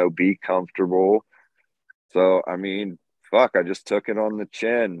 you know, be comfortable. So I mean, fuck, I just took it on the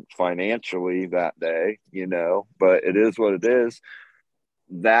chin financially that day, you know, but it is what it is.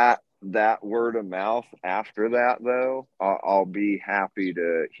 That word of mouth after that, though, I'll be happy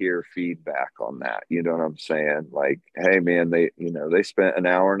to hear feedback on that. You know what I'm saying? Like, hey man, they spent an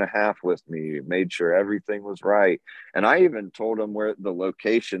hour and a half with me, made sure everything was right. And I even told them where the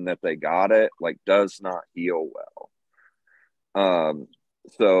location that they got it, like, does not heal well.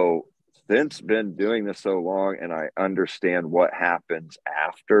 So since been doing this so long, and I understand what happens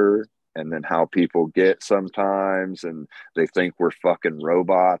after, and then how people get sometimes, and they think we're fucking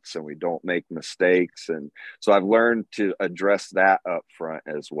robots and we don't make mistakes. And so I've learned to address that up front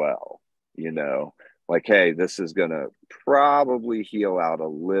as well. You know, like, hey, this is going to probably heal out a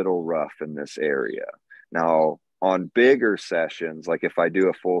little rough in this area. Now, on bigger sessions, like if I do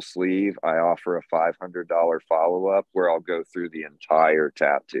a full sleeve, I offer a $500 follow-up where I'll go through the entire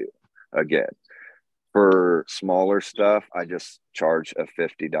tattoo again. For smaller stuff, I just charge a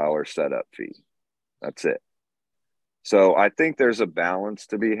 $50 setup fee. That's it. So I think there's a balance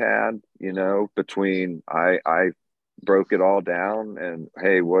to be had, you know, between I broke it all down and,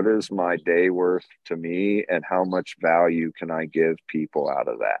 hey, what is my day worth to me and how much value can I give people out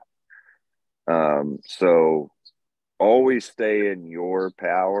of that? So always stay in your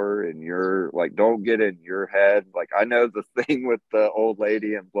power and don't get in your head. Like, I know the thing with the old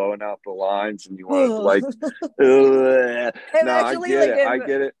lady and blowing out the lines, and you want to like, I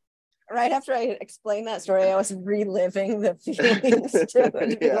get it. Right after I explained that story, I was reliving the feelings too.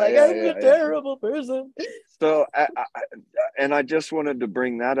 I'm a terrible person. So, I just wanted to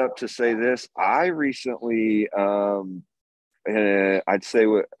bring that up to say this. I recently, I'd say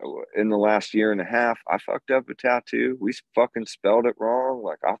in the last year and a half, I fucked up a tattoo. We fucking spelled it wrong.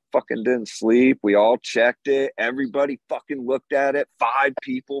 Like, I fucking didn't sleep. We all checked it. Everybody fucking looked at it. 5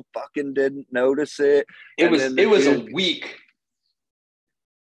 people fucking didn't notice it. It was a week.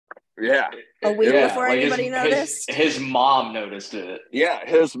 Yeah. A week Yeah, before like anybody noticed? his mom noticed it. Yeah,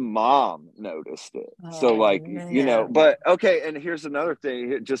 his mom noticed it. So, Oh, like, man. but okay. And here's another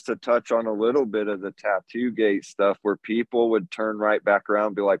thing, just to touch on a little bit of the tattoo gate stuff, where people would turn right back around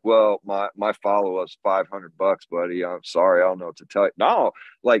and be like, well, my follow-up's $500, buddy. I'm sorry. I don't know what to tell you. No,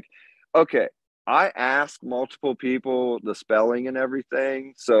 like, okay. I asked multiple people the spelling and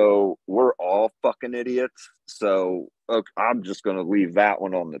everything. So we're all fucking idiots. So I'm just going to leave that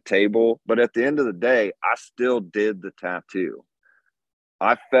one on the table. But at the end of the day, I still did the tattoo.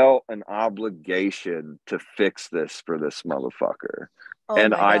 I felt an obligation to fix this for this motherfucker. Oh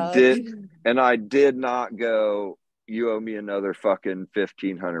and my I God. did not go, you owe me another fucking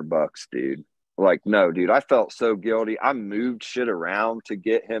 $1,500, dude. Like, no, dude, I felt so guilty. I moved shit around to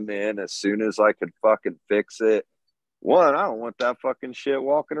get him in as soon as I could fucking fix it. One, I don't want that fucking shit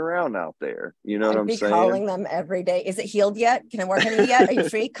walking around out there. You know what I'd I'm be saying? calling them every day. Is it healed yet? Can I work on it yet? Are you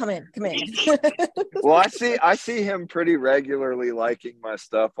free? Come in. Well, I see him pretty regularly liking my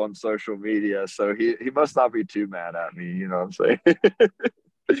stuff on social media, so he must not be too mad at me. You know what I'm saying?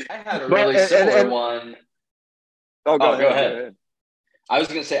 I had a really similar one. Oh, go ahead. I was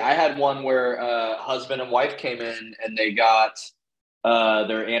going to say, I had one where husband and wife came in and they got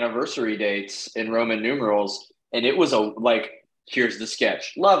their anniversary dates in Roman numerals. And it was here's the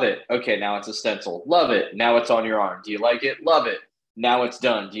sketch. Love it. Okay, now it's a stencil. Love it. Now it's on your arm. Do you like it? Love it. Now it's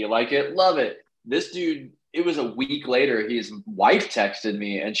done. Do you like it? Love it. This dude, it was a week later, his wife texted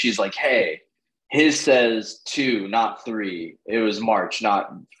me and she's like, hey, his says 2, not 3. It was March,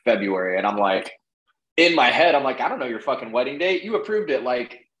 not February. And I'm like, in my head, I'm like, I don't know your fucking wedding date. You approved it,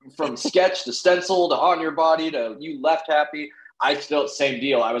 like, from sketch to stencil to on your body to you left happy. I still, same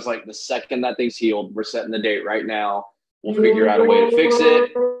deal. I was like, the second that thing's healed, we're setting the date right now. We'll figure out a way to fix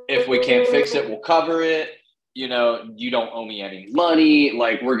it. If we can't fix it, we'll cover it. You know, you don't owe me any money.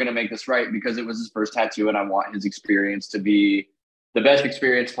 Like, we're going to make this right, because it was his first tattoo and I want his experience to be the best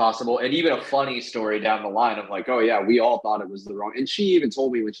experience possible. And even a funny story down the line of like, oh yeah, we all thought it was the wrong. And she even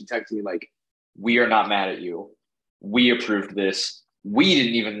told me when she texted me, like, we are not mad at you. We approved this. We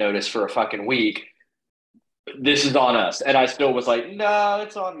didn't even notice for a fucking week. This is on us. And I still was like, no,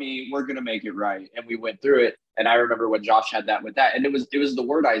 it's on me. We're going to make it right. And we went through it. And I remember when Josh had that with that. And it was the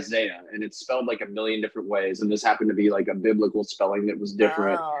word Isaiah. And it's spelled like a million different ways. And this happened to be like a biblical spelling that was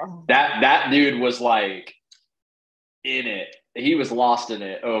different. Wow. That dude was like in it. He was lost in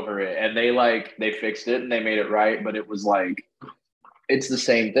it over it. And they fixed it and they made it right. But it was like, it's the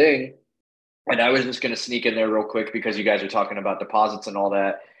same thing. And I was just going to sneak in there real quick because you guys are talking about deposits and all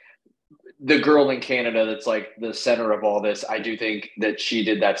that. The girl in Canada that's like the center of all this, I do think that she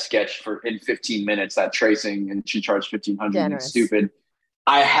did that sketch in 15 minutes, that tracing, and she charged $1,500. It's stupid.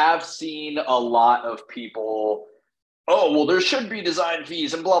 I have seen a lot of people, oh, well, there should be design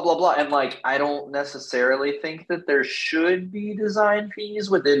fees and blah, blah, blah. And like, I don't necessarily think that there should be design fees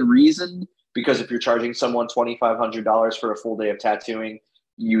within reason, because if you're charging someone $2,500 for a full day of tattooing,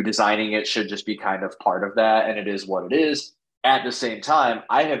 you designing it should just be kind of part of that, and it is what it is. At the same time,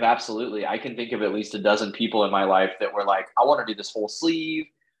 I can think of at least a dozen people in my life that were like, I want to do this whole sleeve.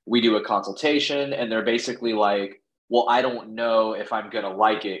 We do a consultation, and they're basically like, well, I don't know if I'm going to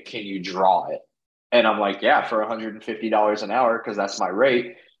like it. Can you draw it? And I'm like, yeah, for $150 an hour, because that's my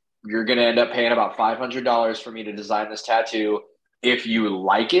rate, you're going to end up paying about $500 for me to design this tattoo. If you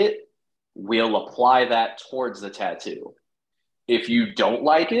like it, we'll apply that towards the tattoo. If you don't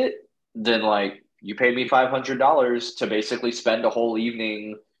like it, then like you paid me $500 to basically spend a whole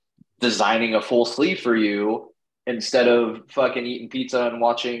evening designing a full sleeve for you instead of fucking eating pizza and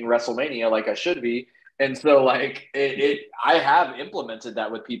watching WrestleMania like I should be. And so like I have implemented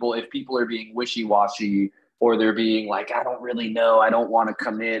that with people. If people are being wishy-washy or they're being like, I don't really know, I don't want to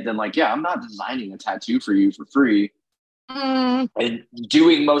commit, then like, yeah, I'm not designing a tattoo for you for free. And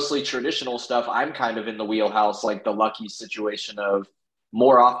doing mostly traditional stuff, I'm kind of in the wheelhouse, like the lucky situation of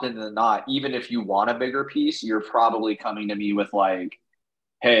more often than not, even if you want a bigger piece, you're probably coming to me with like,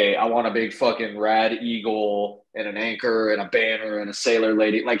 hey, I want a big fucking rad eagle and an anchor and a banner and a sailor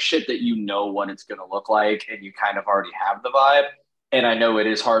lady, like shit that you know what it's going to look like and you kind of already have the vibe. And I know it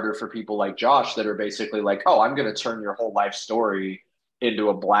is harder for people like Josh that are basically like, oh, I'm going to turn your whole life story into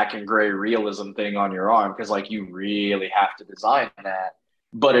a black and gray realism thing on your arm, because like you really have to design that.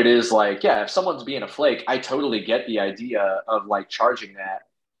 But it is like, yeah, if someone's being a flake, I totally get the idea of like charging that.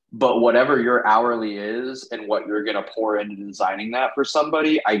 But whatever your hourly is and what you're going to pour into designing that for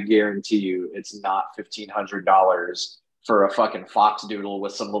somebody, I guarantee you it's not $1,500 for a fucking fox doodle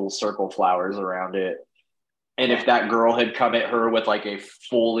with some little circle flowers around it. And if that girl had come at her with like a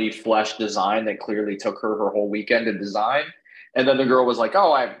fully fleshed design that clearly took her whole weekend to design, And then the girl was like,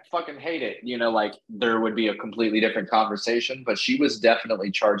 oh, I fucking hate it. You know, like there would be a completely different conversation, but she was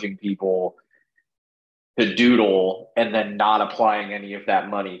definitely charging people to doodle and then not applying any of that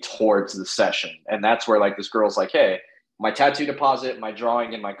money towards the session. And that's where like this girl's like, hey, my tattoo deposit, my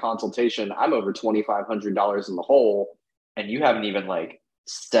drawing, and my consultation, I'm over $2,500 in the hole. And you haven't even like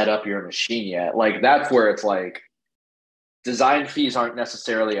set up your machine yet. Like that's where it's like design fees aren't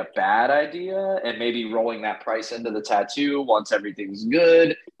necessarily a bad idea, and maybe rolling that price into the tattoo once everything's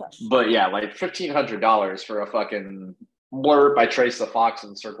good. But yeah, like $1,500 for a fucking blurb. I traced the fox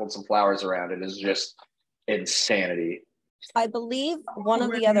and circled some flowers around it is just insanity. I believe one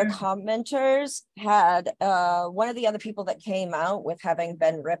of the other commenters had one of the other people that came out with having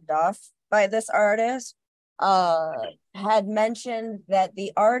been ripped off by this artist had mentioned that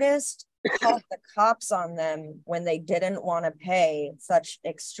the artist called the cops on them when they didn't want to pay such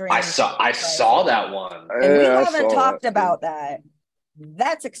extreme. I saw that one. And we haven't talked about that.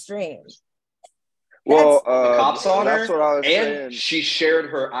 That's extreme. Well, the cops on that's her, what I was and saying. she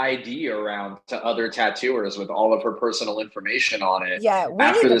shared her ID around to other tattooers with all of her personal information on it. Yeah, we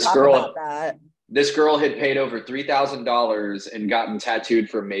need to talk about that. This girl had paid over $3,000 and gotten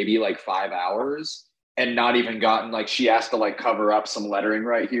tattooed for maybe like 5 hours, and not even gotten like she asked to like cover up some lettering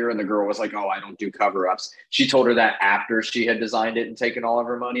right here, and the girl was like, "Oh, I don't do cover ups." She told her that after she had designed it and taken all of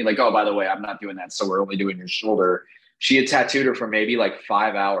her money, like, "Oh, by the way, I'm not doing that, so we're only doing your shoulder." She had tattooed her for maybe like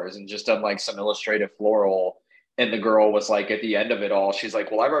 5 hours and just done like some illustrative floral. And the girl was like, at the end of it all, she's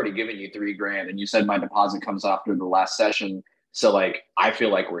like, well, I've already given you $3,000 and you said my deposit comes after the last session. So like, I feel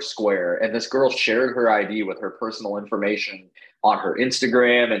like we're square. And this girl shared her ID with her personal information on her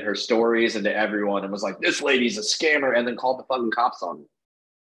Instagram and her stories and to everyone and was like, this lady's a scammer, and then called the fucking cops on me.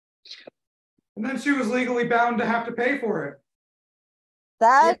 And then she was legally bound to have to pay for it.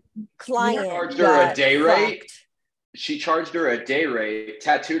 That client charged her a day rate. She charged her a day rate,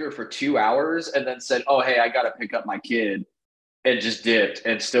 tattooed her for 2 hours, and then said, oh, hey, I got to pick up my kid, and just dipped,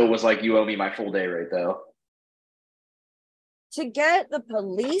 and still was like, you owe me my full day rate, though. To get the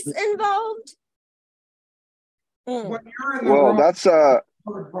police involved? When you're in the wrong, that's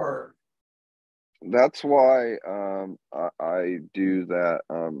hard part. That's why I do that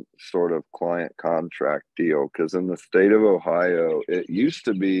sort of client contract deal, because in the state of Ohio, it used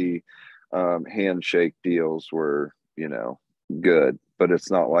to be handshake deals were, good, but it's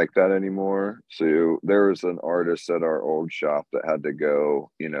not like that anymore. So there was an artist at our old shop that had to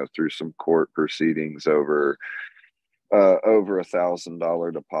go, through some court proceedings over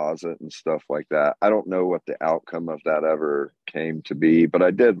 $1,000 deposit and stuff like that. I don't know what the outcome of that ever came to be, but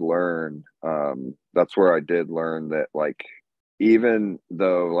I did learn, that's where I did learn that, like, even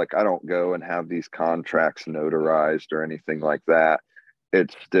though like I don't go and have these contracts notarized or anything like that,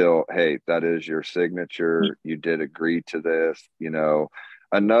 it's still, hey, that is your signature. You did agree to this,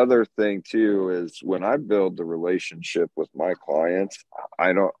 Another thing too is when I build the relationship with my clients,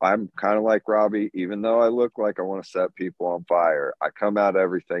 I'm kind of like Robbie, even though I look like I want to set people on fire, I come at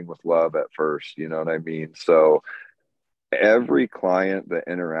everything with love at first, you know what I mean? So every client that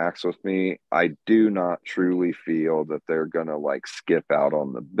interacts with me, I do not truly feel that they're going to like skip out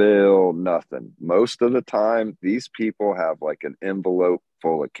on the bill, nothing. Most of the time, these people have like an envelope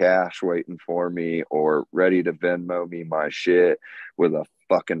full of cash waiting for me or ready to Venmo me my shit with a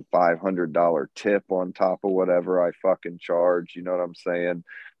fucking $500 tip on top of whatever I fucking charge. You know what I'm saying?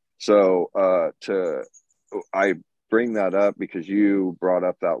 So, I bring that up because you brought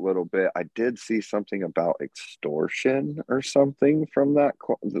up that little bit. I did see something about extortion or something from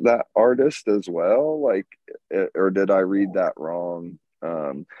that artist as well. Like, or did I read that wrong?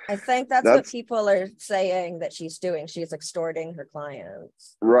 I think that's what people are saying that she's doing. She's extorting her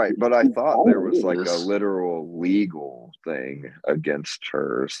clients. Right. But I thought there was like a literal legal thing against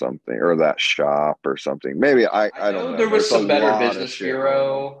her or something, or that shop or something. Maybe I don't know. There was some Better Business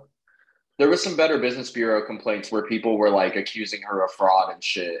Bureau. There was some Better Business Bureau complaints where people were like accusing her of fraud and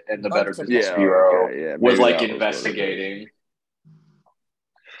shit, and the Better Business Bureau was like investigating.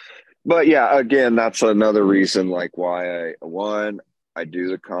 But yeah, again, that's another reason like why I do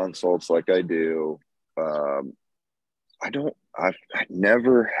the consults like I do. I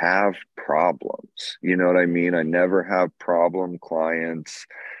never have problems. You know what I mean? I never have problem clients.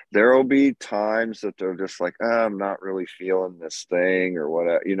 There will be times that they're just like, I'm not really feeling this thing or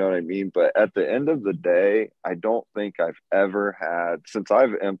whatever, you know what I mean? But at the end of the day, I don't think I've ever had, since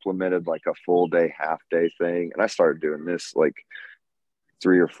I've implemented like a full day, half day thing, and I started doing this like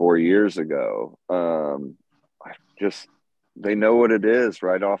 3 or 4 years ago. They know what it is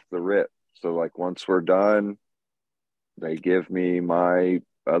right off the rip. So like once we're done, they give me my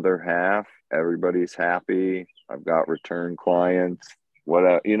other half, everybody's happy. I've got return clients.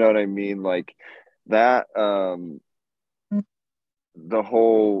 What you know what I mean? Like that. The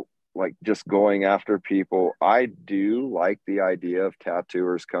whole like just going after people. I do like the idea of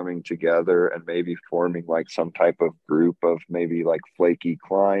tattooers coming together and maybe forming like some type of group of maybe like flaky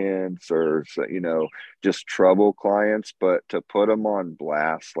clients or, you know, just trouble clients. But to put them on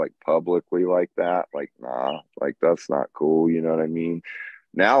blast like publicly like that, like, nah, like that's not cool. You know what I mean?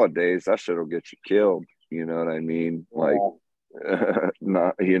 Nowadays, that shit will get you killed. You know what I mean? Like,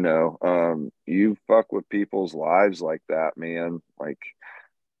 not, you know, you fuck with people's lives like that, man. Like,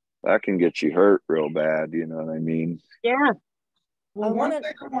 that can get you hurt real bad. You know what I mean? Yeah. Well, one thing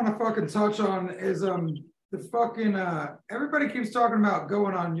I want to fucking touch on is the fucking everybody keeps talking about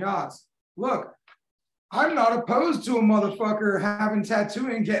going on yachts. Look, I'm not opposed to a motherfucker having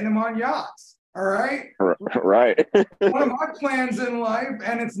tattooing and getting him on yachts. All right. Right. One of my plans in life,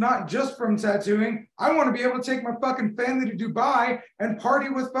 and it's not just from tattooing, I want to be able to take my fucking family to Dubai and party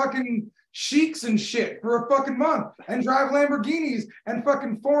with fucking sheiks and shit for a fucking month and drive Lamborghinis and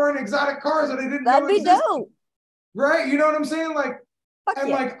fucking foreign exotic cars that I didn't know That'd be existed. dope. Right? You know what I'm saying? Like, Fuck and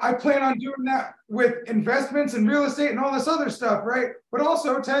yeah. like I plan on doing that with investments and real estate and all this other stuff, right? But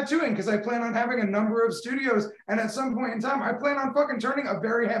also tattooing, because I plan on having a number of studios. And at some point in time, I plan on fucking turning a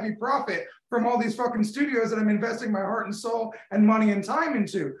very heavy profit from all these fucking studios that I'm investing my heart and soul and money and time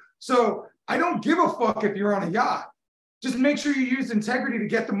into. So I don't give a fuck if you're on a yacht. Just make sure you use integrity to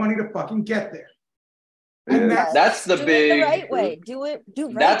get the money to fucking get there. And that's the do big it the right way. Do right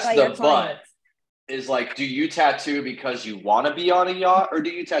that's by the your clients. Is like, do you tattoo because you want to be on a yacht, or do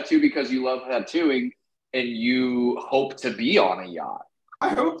you tattoo because you love tattooing and you hope to be on a yacht? I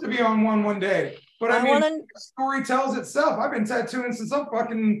hope to be on one day. But I mean, the story tells itself. I've been tattooing since I'm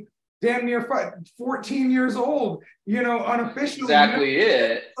fucking damn near 14 years old, you know, unofficially. Exactly, you know?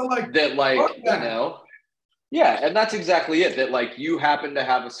 It. So like, that, like, you know, yeah, and that's exactly it. That like you happen to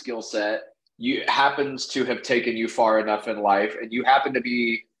have a skill set, you happens to have taken you far enough in life, and you happen to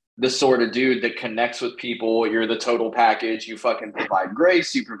be the sort of dude that connects with people. You're the total package. You fucking provide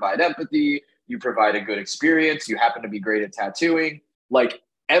grace, you provide empathy, you provide a good experience, you happen to be great at tattooing. Like,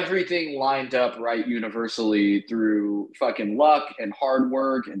 everything lined up right universally through fucking luck and hard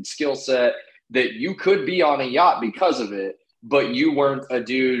work and skill set, that you could be on a yacht because of it. But you weren't a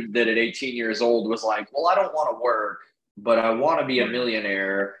dude that at 18 years old was like, well, I don't want to work, but I want to be a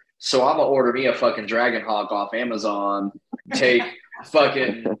millionaire. So I'm going to order me a fucking Dragon Hawk off Amazon, take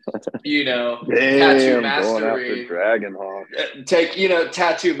fucking, you know, tattoo mastery, Dragon Hawk, take, you know,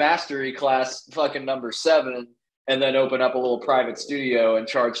 tattoo mastery class fucking number 7, and then open up a little private studio and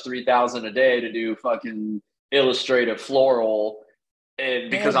charge $3,000 a day to do fucking illustrative floral,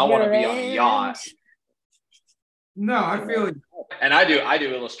 and because I want to be on a yacht. No, I feel it. And I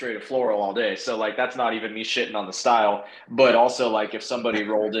do illustrative floral all day. So like, that's not even me shitting on the style, but also like if somebody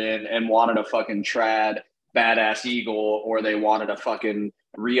rolled in and wanted a fucking trad badass eagle, or they wanted a fucking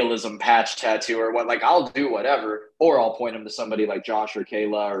realism patch tattoo or what, like I'll do whatever, or I'll point them to somebody like Josh or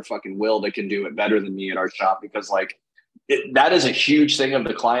Kayla or fucking Will that can do it better than me at our shop, because like that is a huge thing of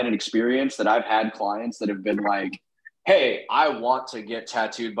the client experience, that I've had clients that have been like, hey, I want to get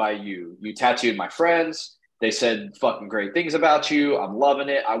tattooed by you. You tattooed my friends. They said fucking great things about you. I'm loving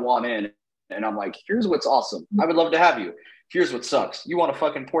it. I want in. And I'm like, here's what's awesome. I would love to have you. Here's what sucks. You want a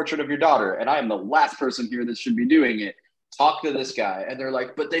fucking portrait of your daughter, and I am the last person here that should be doing it. Talk to this guy. And they're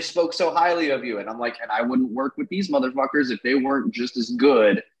like, but they spoke so highly of you. And I'm like, and I wouldn't work with these motherfuckers if they weren't just as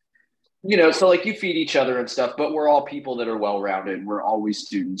good. You know, so like you feed each other and stuff, but we're all people that are well-rounded. We're always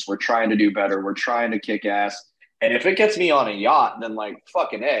students. We're trying to do better. We're trying to kick ass. And if it gets me on a yacht, then like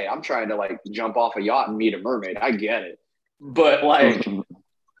fucking A, I'm trying to like jump off a yacht and meet a mermaid. I get it. But like,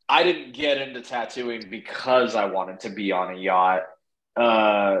 I didn't get into tattooing because I wanted to be on a yacht.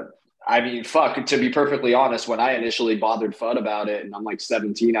 I mean, fuck, to be perfectly honest, when I initially bothered FUD about it, and I'm like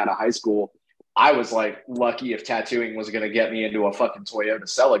 17 out of high school, I was like lucky if tattooing was going to get me into a fucking Toyota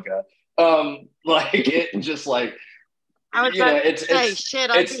Celica. Like it just like, I was you know,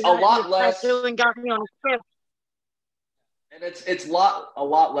 it's a lot less. Tattooing got me on a trip. And it's a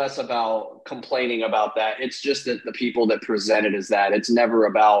lot less about complaining about that. It's just that the people that present it as that. It's never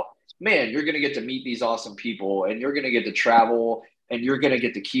about, man, you're going to get to meet these awesome people, and you're going to get to travel, and you're going to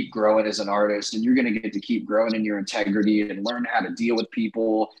get to keep growing as an artist, and you're going to get to keep growing in your integrity and learn how to deal with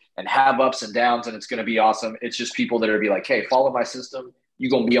people and have ups and downs, and it's going to be awesome. It's just people that are be like, hey, follow my system.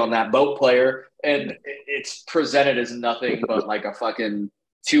 You're going to be on that boat, player. And it's presented as nothing but like a fucking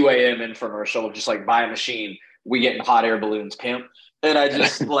 2 a.m. infomercial of just like, buy a machine. We getting hot air balloons, pimp. And I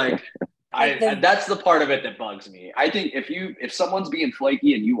just like, That's the part of it that bugs me. I think if someone's being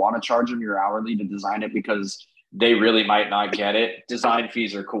flaky and you want to charge them your hourly to design it because they really might not get it, design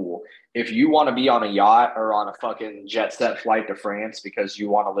fees are cool. If you want to be on a yacht or on a fucking jet set flight to France because you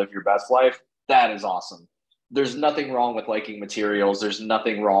want to live your best life, that is awesome. There's nothing wrong with liking materials. There's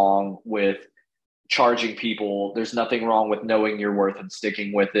nothing wrong with charging people. There's nothing wrong with knowing your worth and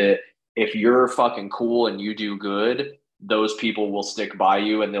sticking with it. If you're fucking cool and you do good, those people will stick by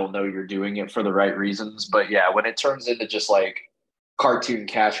you and they'll know you're doing it for the right reasons. But yeah, when it turns into just like cartoon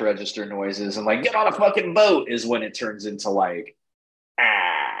cash register noises and like get on a fucking boat is when it turns into like,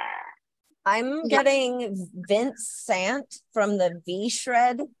 I'm getting Vince Sant from the V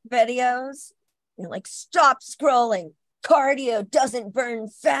Shred videos. You're like, stop scrolling. Cardio doesn't burn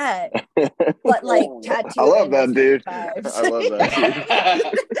fat. But like tattoo. I love that dude. I love that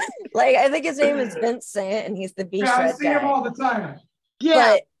dude. Like, I think his name is Vince Sant and he's the V Shred guy. I see him all the time.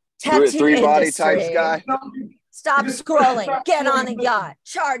 Yeah. But tattoo three body industry, types guy. Stop scrolling. Get on a yacht.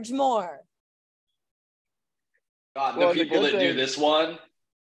 Charge more. God, the people that do this one,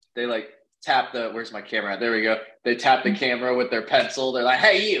 they like tap where's my camera at? There we go. They tap the camera with their pencil. They're like,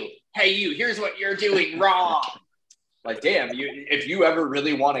 hey you, here's what you're doing wrong. Like, damn, if you ever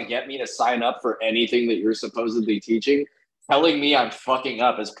really want to get me to sign up for anything that you're supposedly teaching, telling me I'm fucking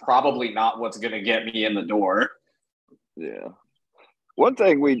up is probably not what's going to get me in the door. Yeah. One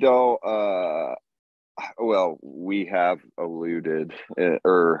thing we don't, we have alluded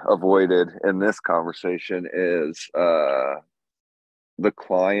or avoided in this conversation is the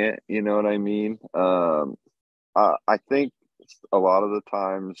client, you know what I mean? I think a lot of the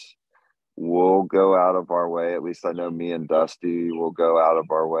times we'll go out of our way, at least I know me and Dusty will go out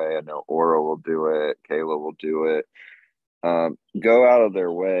of our way. I know Aura will do it. Kayla will do it. Go out of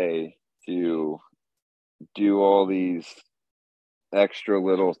their way to do all these extra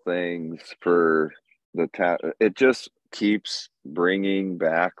little things for the it just keeps bringing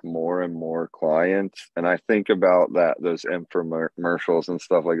back more and more clients. And I think about those infomercials and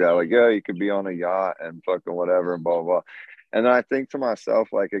stuff like that, like, yeah, you could be on a yacht and fucking whatever and blah, blah, blah. And then I think to myself,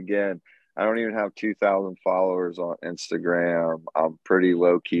 like, again, I don't even have 2,000 followers on Instagram. I'm pretty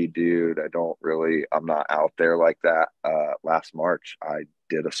low key dude. I'm not out there like that. Last March, I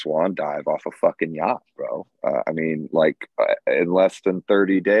did a swan dive off a fucking yacht, bro. In less than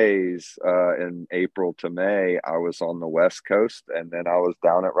 30 days, in April to May, I was on the West Coast and then I was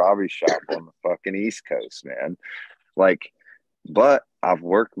down at Robbie's shop on the fucking East Coast, man. Like, but I've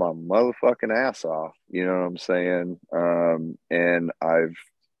worked my motherfucking ass off, you know what I'm saying? And I've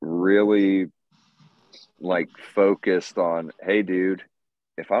really like focused on, hey dude,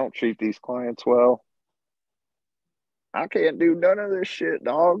 if I don't treat these clients well, I can't do none of this shit,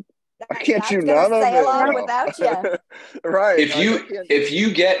 dog. I can't do none of it without you. Right. If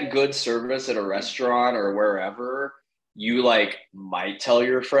you get good service at a restaurant or wherever, you like might tell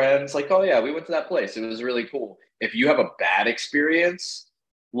your friends like, oh yeah, we went to that place, it was really cool. If you have a bad experience,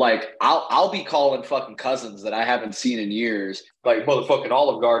 like I'll be calling fucking cousins that I haven't seen in years, like motherfucking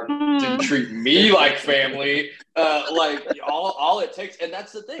Olive Garden didn't treat me like family. Like all it takes, and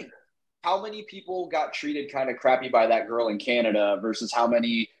that's the thing. How many people got treated kind of crappy by that girl in Canada versus how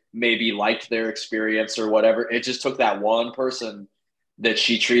many maybe liked their experience or whatever? It just took that one person that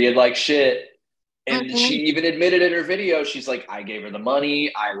she treated like shit. And she even admitted in her video, she's like, I gave her the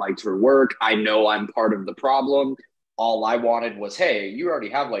money. I liked her work. I know I'm part of the problem. All I wanted was, hey, you already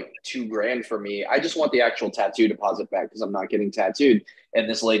have like $2,000 for me. I just want the actual tattoo deposit back because I'm not getting tattooed. And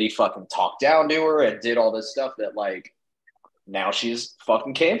this lady fucking talked down to her and did all this stuff that like, now she's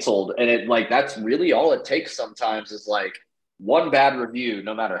fucking canceled. And it like, that's really all it takes sometimes is like one bad review,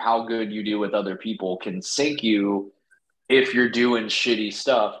 no matter how good you do with other people, can sink you if you're doing shitty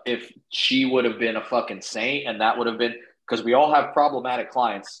stuff. If she would have been a fucking saint and that would have been, because we all have problematic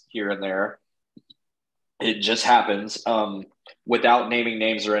clients here and there. It just happens. Without naming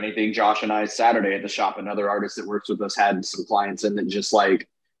names or anything, Josh and I Saturday at the shop, another artist that works with us had some clients in that just like,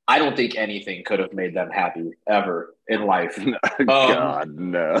 I don't think anything could have made them happy ever in life. God,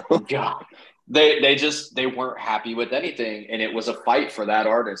 no. God. They weren't happy with anything. And it was a fight for that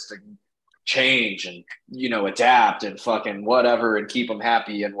artist to change and, you know, adapt and fucking whatever and keep them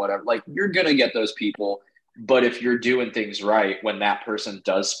happy and whatever. Like, you're going to get those people. But if you're doing things right, when that person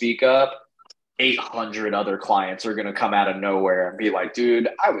does speak up, 800 other clients are going to come out of nowhere and be like, dude,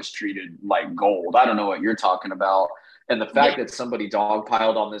 I was treated like gold. I don't know what you're talking about. And the fact that somebody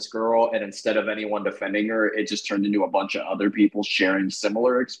dogpiled on this girl and instead of anyone defending her, it just turned into a bunch of other people sharing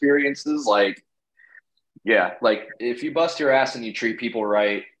similar experiences. Like, yeah, like if you bust your ass and you treat people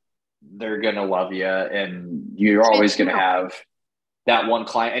right, they're going to love you. And you're always going to have that one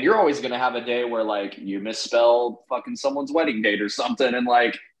client, and you're always going to have a day where like you misspelled fucking someone's wedding date or something, and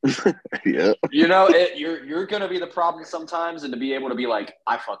like, Yeah. you know, you're going to be the problem sometimes, and to be able to be like,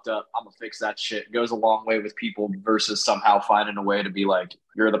 I fucked up, I'm gonna fix that shit, goes a long way with people versus somehow finding a way to be like,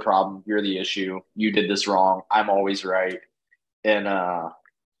 you're the problem, you're the issue, you did this wrong, I'm always right. And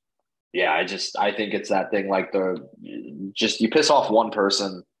yeah, I think it's that thing, like you piss off one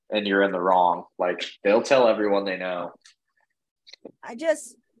person and you're in the wrong. Like they'll tell everyone they know.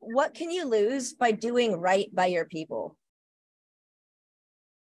 What can you lose by doing right by your people?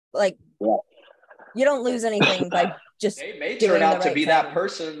 Like, Yeah. You don't lose anything by just They may doing turn out the to right be thing. that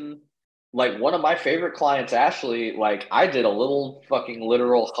person. Like one of my favorite clients, Ashley, like I did a little fucking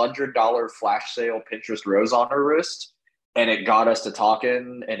literal $100 flash sale Pinterest rose on her wrist, and it got us to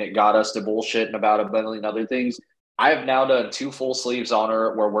talking, and it got us to bullshitting about a million other things. I have now done 2 full sleeves on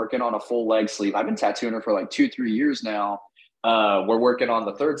her. We're working on a full leg sleeve. I've been tattooing her for like 2-3 years now. We're working on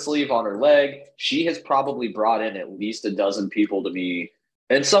the 3rd sleeve on her leg. She has probably brought in at least a dozen people to me.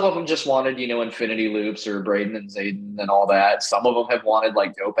 And some of them just wanted, you know, infinity loops or Braden and Zayden and all that. Some of them have wanted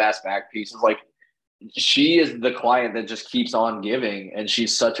like dope ass back pieces. Like she is the client that just keeps on giving, and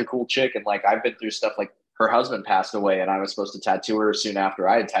she's such a cool chick. And like I've been through stuff, like her husband passed away, and I was supposed to tattoo her soon after.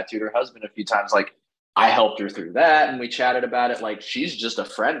 I had tattooed her husband a few times. Like I helped her through that, and we chatted about it. Like she's just a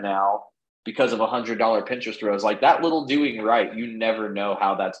friend now because of $100 Pinterest rose. Like that little doing right, you never know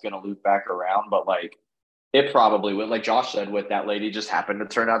how that's going to loop back around, but like it probably would. Like Josh said, with that lady just happened to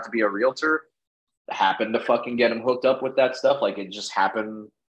turn out to be a realtor, happened to fucking get him hooked up with that stuff. Like it just happened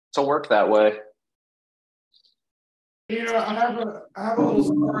to work that way. You know, I have a little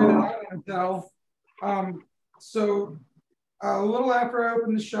story that I want to tell. So a little after I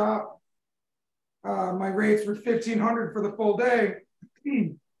opened the shop, my rates were $1,500 for the full day.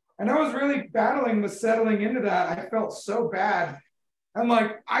 And I was really battling with settling into that. I felt so bad. I'm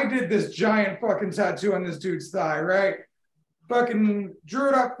like, I did this giant fucking tattoo on this dude's thigh, right? Fucking drew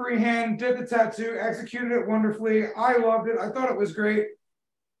it up freehand, did the tattoo, executed it wonderfully. I loved it. I thought it was great.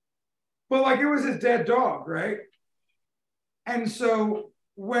 But like, it was his dead dog, right? And so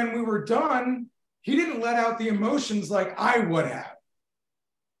when we were done, he didn't let out the emotions like I would have.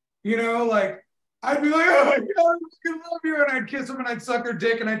 You know, like, I'd be like, oh my God, I'm just gonna love you. And I'd kiss him and I'd suck their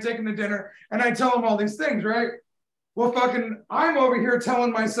dick and I'd take him to dinner and I'd tell him all these things, right? Well, fucking, I'm over here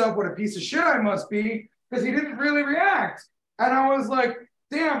telling myself what a piece of shit I must be because he didn't really react. And I was like,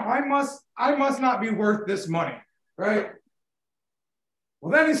 damn, I must not be worth this money, right?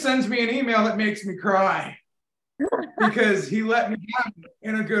 Well, then he sends me an email that makes me cry because he let me have it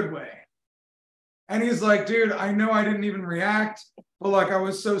in a good way. And he's like, dude, I know I didn't even react, but like I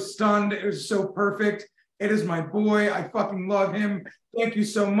was so stunned. It was so perfect. It is my boy. I fucking love him. Thank you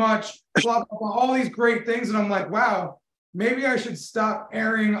so much. Blah, blah, blah, all these great things. And I'm like, wow, maybe I should stop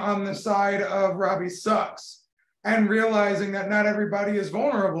erring on the side of Robbie sucks and realizing that not everybody is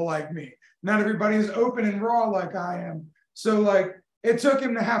vulnerable like me. Not everybody is open and raw like I am. So like, it took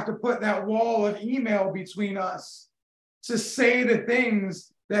him to have to put that wall of email between us to say the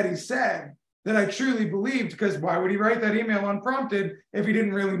things that he said that I truly believed, because why would he write that email unprompted if he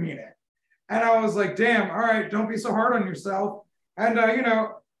didn't really mean it? And I was like, damn, all right, don't be so hard on yourself. And, you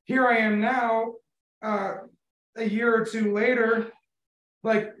know, here I am now, a year or two later,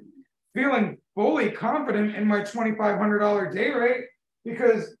 like feeling fully confident in my $2,500 day rate,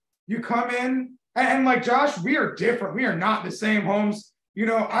 because you come in and like Josh, we are different. We are not the same, Holmes. You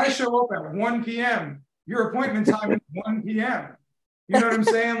know, I show up at 1 p.m. Your appointment time is 1 p.m. You know what I'm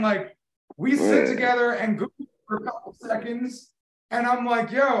saying? Like we sit together and go for a couple seconds. And I'm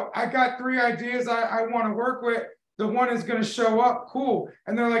like, yo, I got 3 ideas I want to work with. The one is going to show up. Cool.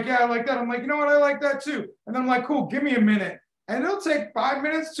 And they're like, yeah, I like that. I'm like, you know what? I like that too. And then I'm like, cool, give me a minute. And it'll take 5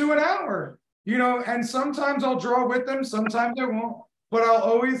 minutes to an hour, you know, and sometimes I'll draw with them. Sometimes I won't. But I'll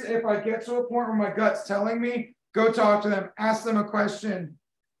always, if I get to a point where my gut's telling me, go talk to them, ask them a question,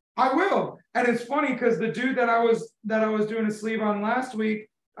 I will. And it's funny because the dude that I was doing a sleeve on last week,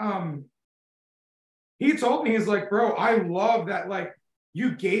 he told me, he's like, bro, I love that. Like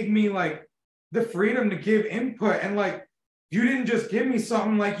you gave me like the freedom to give input, and like, you didn't just give me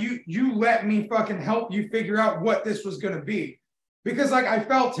something, like you let me fucking help you figure out what this was going to be, because like I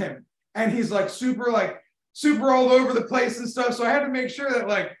felt him, and he's like super all over the place and stuff. So I had to make sure that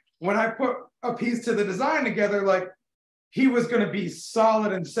like when I put a piece to the design together, like he was going to be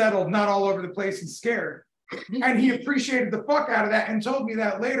solid and settled, not all over the place and scared. And he appreciated the fuck out of that and told me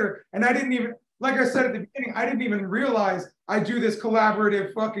that later. And I didn't even, like I said at the beginning, I didn't even realize I do this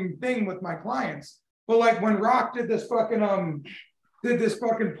collaborative fucking thing with my clients. But like when Rock did this fucking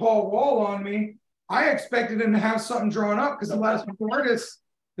Paul Wall on me, I expected him to have something drawn up because the last artists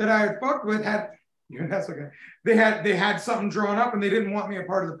that I had fucked with had, that's okay. They had something drawn up and they didn't want me a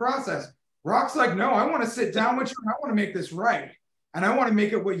part of the process. Rock's like, no, I want to sit down with you and I want to make this right. And I want to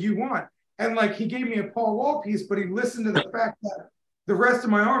make it what you want. And like, he gave me a Paul Wall piece, but he listened to the fact that the rest of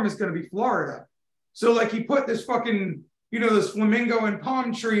my arm is going to be Florida. So like, he put this fucking, this flamingo and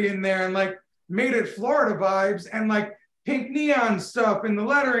palm tree in there and like made it Florida vibes and like pink neon stuff in the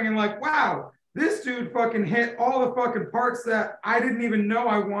lettering. And like, wow, this dude fucking hit all the fucking parts that I didn't even know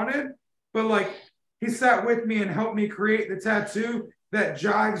I wanted. But like, he sat with me and helped me create the tattoo that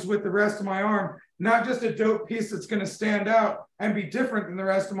jives with the rest of my arm, not just a dope piece that's going to stand out and be different than the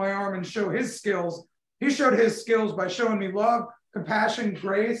rest of my arm and show his skills. He showed his skills by showing me love, compassion,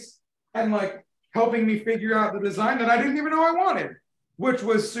 grace, and like helping me figure out the design that I didn't even know I wanted, which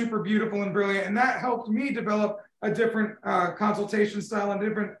was super beautiful and brilliant. And that helped me develop a different consultation style and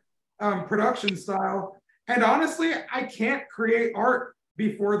different production style. And honestly, I can't create art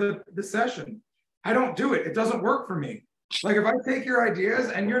before the session. I don't do it. It doesn't work for me. Like if I take your ideas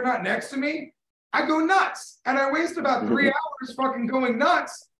and you're not next to me, I go nuts. And I waste about 3 hours fucking going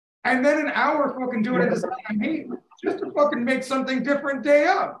nuts. And then an hour fucking doing a design I hate just to fucking make something different day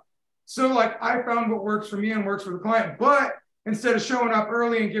up. So like I found what works for me and works for the client. But instead of showing up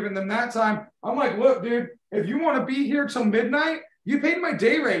early and giving them that time, I'm like, look, dude, if you want to be here till midnight, you paid my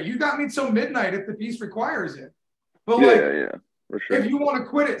day rate. You got me till midnight if the piece requires it. But yeah. For sure. If you want to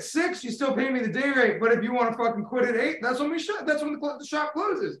quit at 6, you still pay me the day rate. But if you want to fucking quit at 8, that's when that's when the shop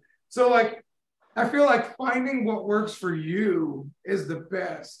closes. So like, I feel like finding what works for you is the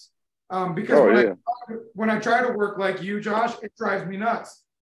best. Because when I try to work like you, Josh, it drives me nuts.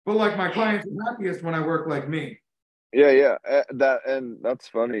 But like my clients are happiest when I work like me. Yeah. That's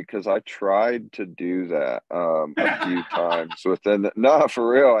funny because I tried to do that a few times no, for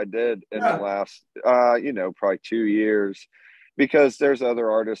real, I did in the last probably 2 years. Because there's other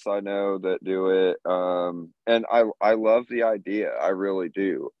artists I know that do it, and I love the idea. I really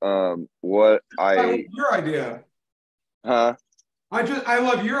do. I love your idea, huh? I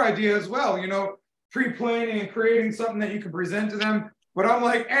love your idea as well. Pre-planning and creating something that you can present to them. But I'm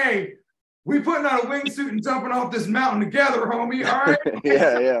like, hey, we putting on a wingsuit and jumping off this mountain together, homie. All right?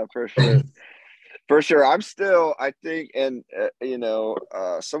 yeah, for sure. For sure. I'm still, I think, and,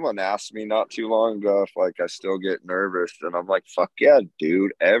 someone asked me not too long ago if, like, I still get nervous. And I'm like, fuck yeah,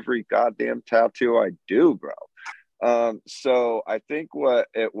 dude. Every goddamn tattoo I do, bro. So I think what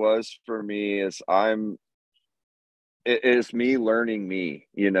it was for me is it is me learning me,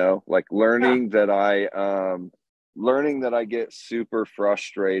 like learning that I get super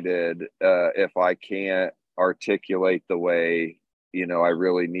frustrated if I can't articulate the way I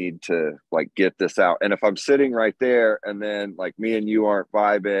really need to like get this out. And if I'm sitting right there and then like me and you aren't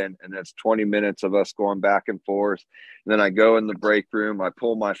vibing and it's 20 minutes of us going back and forth, and then I go in the break room, I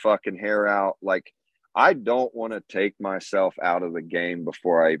pull my fucking hair out, like I don't want to take myself out of the game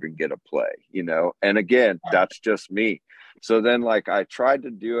before I even get a play, and again, that's just me. So then like I tried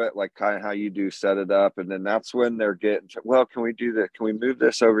to do it like kind of how you do, set it up, and then that's when they're getting well, can we do that? Can we move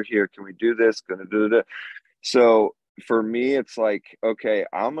this over here? Can we do this? Gonna do that. So for me, it's like, okay,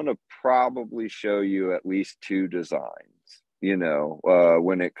 I'm going to probably show you at least 2 designs,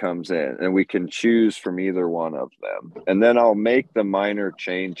 when it comes in, and we can choose from either one of them. And then I'll make the minor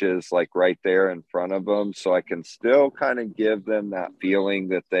changes like right there in front of them. So I can still kind of give them that feeling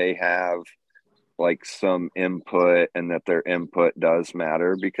that they have like some input and that their input does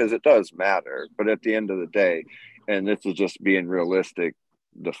matter, because it does matter. But at the end of the day, and this is just being realistic,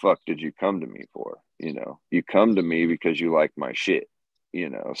 the fuck did you come to me for? You come to me because you like my shit,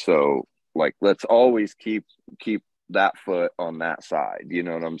 so like, let's always keep that foot on that side. You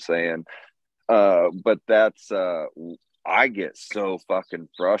know what I'm saying? But that's, I get so fucking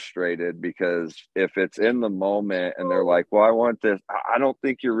frustrated because if it's in the moment and they're like, well, I want this, I don't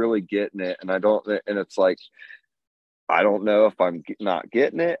think you're really getting it. And it's like, I don't know if I'm not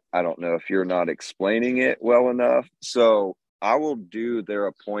getting it. I don't know if you're not explaining it well enough. So I will do their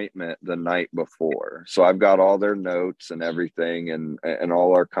appointment the night before. So I've got all their notes and everything and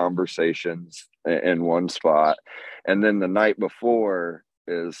all our conversations in one spot. And then the night before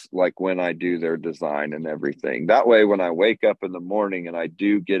is like when I do their design and everything. That way, when I wake up in the morning and I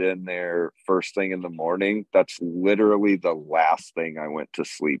do get in there first thing in the morning, that's literally the last thing I went to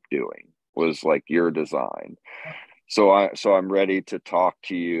sleep doing was like your design. So I'm ready to talk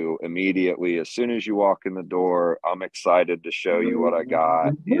to you immediately. As soon as you walk in the door, I'm excited to show you what I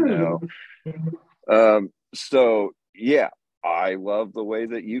got, So yeah, I love the way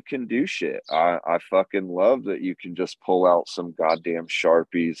that you can do shit. I fucking love that you can just pull out some goddamn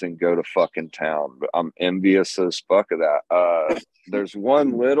Sharpies and go to fucking town. But I'm envious as fuck of that. There's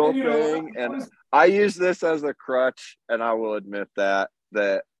one little thing, and I use this as a crutch, and I will admit that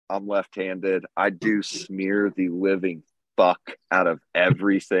I'm left-handed. I do smear the living fuck out of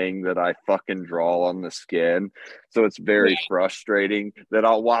everything that I fucking draw on the skin. So it's very frustrating that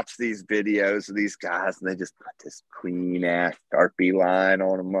I'll watch these videos of these guys and they just put this clean ass Sharpie line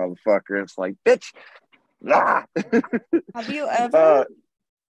on a motherfucker. It's like, bitch. Ah. Have you ever?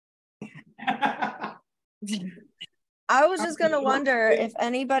 I was just going to wonder if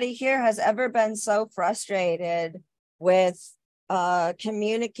anybody here has ever been so frustrated with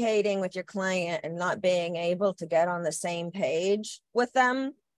communicating with your client and not being able to get on the same page with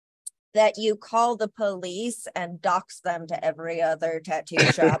them that you call the police and dox them to every other tattoo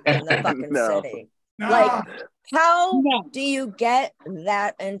shop in the fucking city. Like, how do you get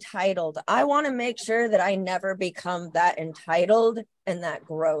that entitled? I want to make sure that I never become that entitled and that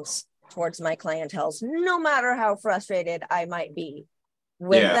gross towards my clientele, no matter how frustrated I might be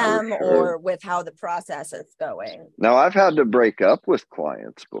with them or with how the process is going. Now, I've had to break up with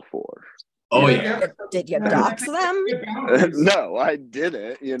clients before. Oh, yeah. Did you dox them? No, I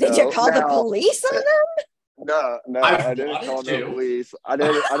didn't. Did you call the police on them? No, I didn't call the police. I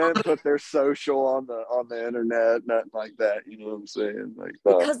didn't put their social on the internet, nothing like that. You know what I'm saying? Like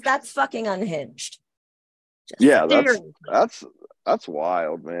because that's fucking unhinged. That's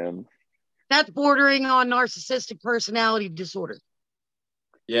wild, man. That's bordering on narcissistic personality disorder.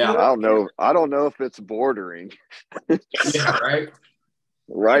 Yeah, I don't know if it's bordering. Yeah, right.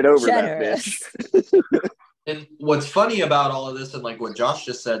 Right over that bitch. And what's funny about all of this, and like what Josh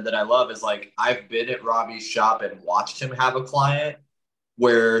just said that I love, is like I've been at Robbie's shop and watched him have a client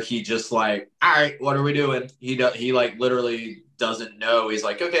where he just like, all right, what are we doing? He like literally doesn't know. He's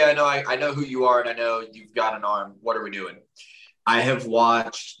like, okay, I know who you are, and I know you've got an arm. What are we doing? I have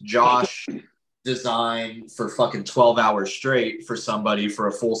watched Josh design for fucking 12 hours straight for somebody for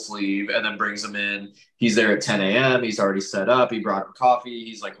a full sleeve, and then brings them in. He's there at 10 a.m. He's already set up. He brought him coffee.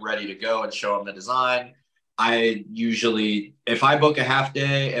 He's like ready to go and show him the design. I usually, if I book a half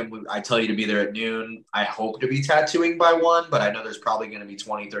day and I tell you to be there at noon, I hope to be tattooing by 1, but I know there's probably going to be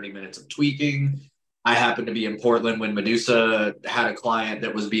 20, 30 minutes of tweaking. I happened to be in Portland when Medusa had a client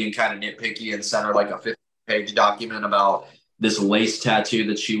that was being kind of nitpicky and sent her like a 50-page document about this lace tattoo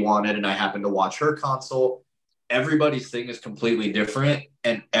that she wanted, and I happened to watch her consult. Everybody's thing is completely different,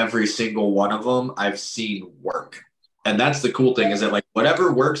 and every single one of them I've seen work. And that's the cool thing, is that like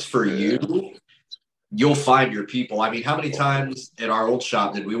whatever works for you, you'll find your people. I mean, how many times at our old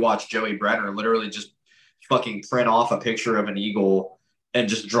shop did we watch Joey Brenner literally just fucking print off a picture of an eagle and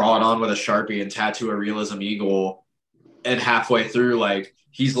just draw it on with a Sharpie and tattoo a realism eagle, and halfway through, like,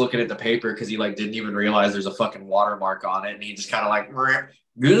 he's looking at the paper because he like didn't even realize there's a fucking watermark on it, and he just kind of like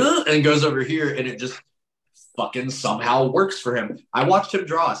and goes over here, and it just fucking somehow works for him. I watched him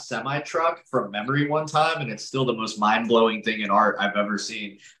draw a semi truck from memory one time, and it's still the most mind-blowing thing in art I've ever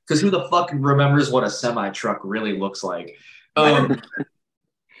seen, because who the fuck remembers what a semi truck really looks like?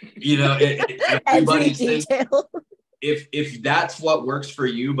 You know, everybody's detail. If that's what works for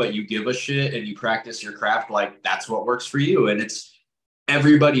you, but you give a shit and you practice your craft, like that's what works for you. And it's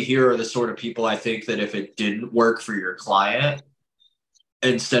everybody here are the sort of people, I think, that if it didn't work for your client,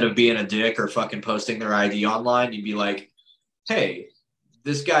 instead of being a dick or fucking posting their ID online, you'd be like, hey,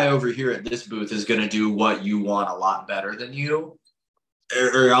 this guy over here at this booth is going to do what you want a lot better than you,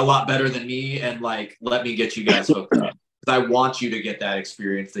 or a lot better than me. And like, let me get you guys hooked up, because I want you to get that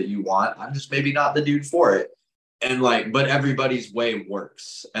experience that you want. I'm just maybe not the dude for it. And like, but everybody's way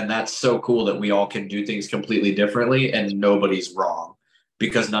works. And that's so cool that we all can do things completely differently and nobody's wrong,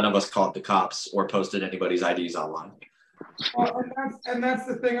 because none of us called the cops or posted anybody's IDs online. Well, and that's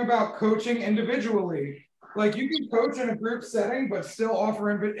the thing about coaching individually. Like, you can coach in a group setting, but still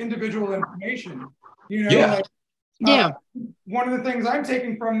offer individual information. You know, one of the things I'm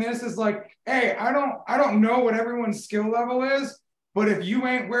taking from this is like, hey, I don't know what everyone's skill level is, but if you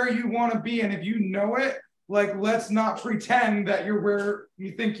ain't where you want to be, and if you know it, like, let's not pretend that you're where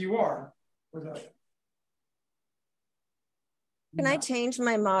you think you are. Can I change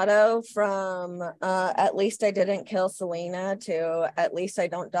my motto from at least I didn't kill Selena to at least I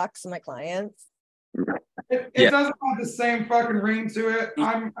don't dox my clients? It doesn't have the same fucking ring to it.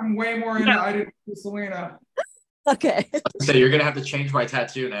 I'm way more into I didn't kill Selena. Okay. So you're gonna have to change my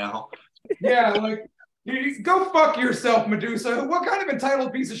tattoo now. Yeah, like Go fuck yourself, Medusa. What kind of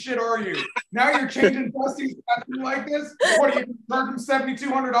entitled piece of shit are you? Now you're changing Dustie's tattoo like this? What are you charge him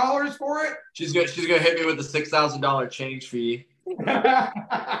 $7,200 for it? She's gonna hit me with the $6,000 change fee.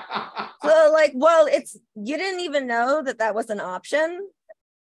 So like, well, it's you didn't even know that was an option.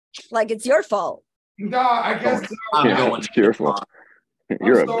 Like, it's your fault. Nah, I guess so. I'm going it's your fault.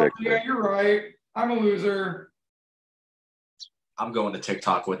 You're a sorry, dick. yeah, you're right. I'm a loser. I'm going to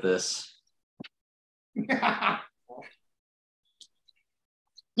TikTok with this. Like,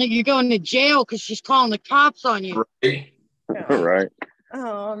 you're going to jail because she's calling the cops on you. Right? All right.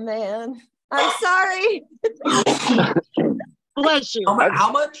 Oh man, I'm sorry. Bless you.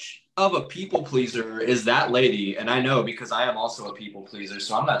 How much of a people pleaser is that lady? And I know because I am also a people pleaser,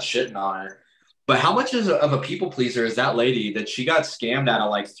 so I'm not shitting on her. But how much of a people pleaser is that lady that she got scammed out of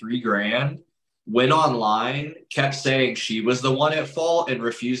like $3,000, went online, kept saying she was the one at fault, and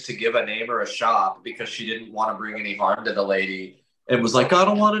refused to give a name or a shop because she didn't want to bring any harm to the lady, and was like, I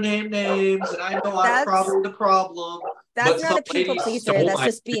don't want to name names, and I know I'm probably the problem. That's not a people pleaser. That's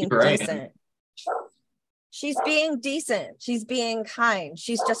just being decent. She's being decent. She's being kind.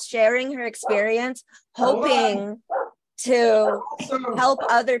 She's just sharing her experience, hoping to help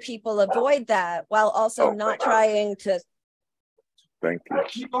other people avoid that while also not trying to. Thank you.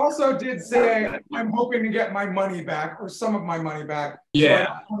 She also did say, I'm hoping to get my money back or some of my money back. Yeah.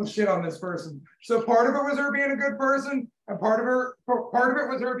 So I don't want to shit on this person. So part of it was her being a good person, and part of it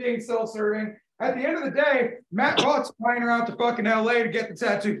was her being self-serving. At the end of the day, Matt Roth's flying her out to fucking LA to get the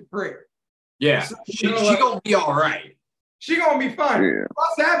tattoo for free. Yeah, so, she gonna be all right. She gonna be fine. Yeah.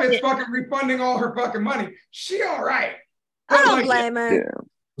 Ross Abbott's fucking refunding all her fucking money. She all right. I don't blame her. Yeah.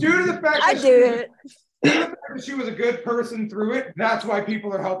 Due to the fact I do it. Due to the fact that she was a good person through it, that's why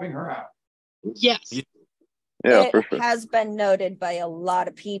people are helping her out. Yes. Yeah, it for sure. has been noted by a lot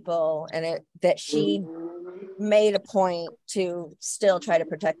of people, and that she made a point to still try to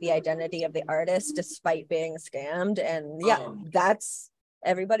protect the identity of the artist despite being scammed. And that's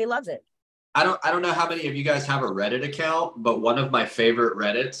everybody loves it. I don't know how many of you guys have a Reddit account, but one of my favorite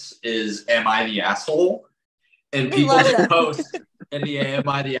Reddits is Am I the Asshole? And people post in the Am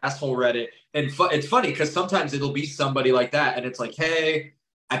I the Asshole Reddit. And it's funny because sometimes it'll be somebody like that. And it's like, hey,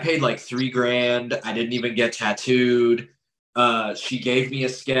 I paid like $3,000. I didn't even get tattooed. She gave me a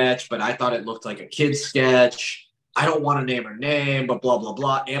sketch, but I thought it looked like a kid's sketch. I don't want to name her name, but blah, blah,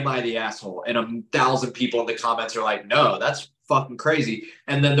 blah. Am I the asshole? And 1,000 people in the comments are like, no, that's fucking crazy.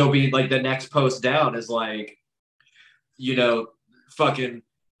 And then there'll be like the next post down is like, you know, fucking,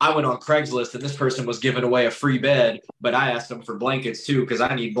 I went on Craigslist and this person was giving away a free bed, but I asked them for blankets too because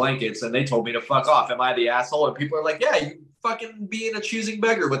I need blankets and they told me to fuck off. Am I the asshole? And people are like, yeah, you fucking being a choosing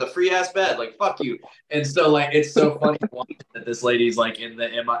beggar with a free ass bed. Like, fuck you. And so like, it's so funny that this lady's like in the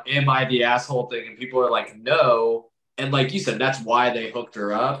am I the asshole thing, and people are like, no. And like you said, that's why they hooked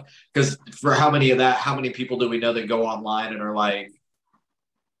her up. Because for how many people do we know that go online and are like,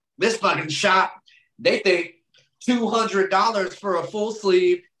 this fucking shop, they think $200 for a full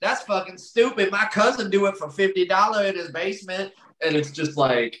sleeve. That's fucking stupid. My cousin do it for $50 in his basement. And it's just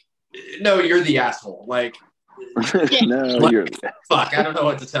like, no, you're the asshole. Like, no, you're fuck. I don't know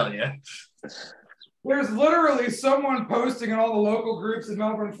what to tell you. There's literally someone posting in all the local groups in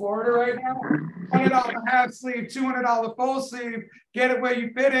Melbourne, Florida right now. $100 half sleeve, $200 full sleeve. Get it where you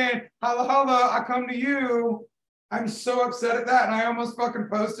fit in. Holla, holla, I come to you. I'm so upset at that. And I almost fucking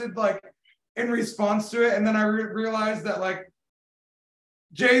posted like in response to it. And then I realized that like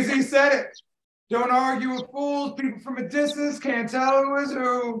Jay-Z said it. Don't argue with fools. People from a distance can't tell who is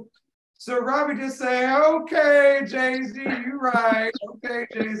who. So Robbie just say, okay, Jay-Z, you right. Okay,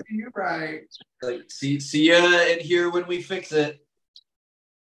 Jay-Z, you right. Like, see ya in here when we fix it.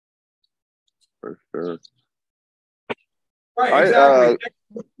 for sure. Right, exactly.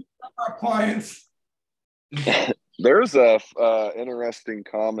 Our clients. There's a interesting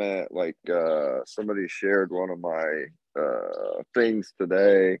comment. Like somebody shared one of my things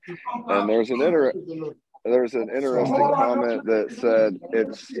today, and there's an interesting comment that said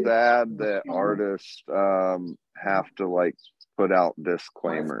it's sad that artists have to like put out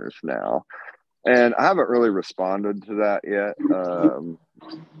disclaimers now, and I haven't really responded to that yet.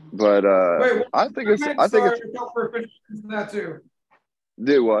 But Wait, I think it's that too.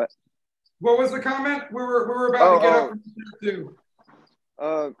 Do what? What was the comment? We were about to get up too.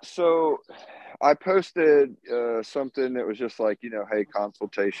 So I posted something that was just like, you know, hey,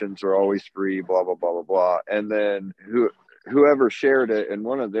 consultations are always free, blah, blah, blah, blah, blah. And then whoever shared it, in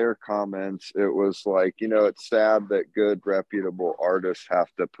one of their comments, it was like, you know, it's sad that good, reputable artists have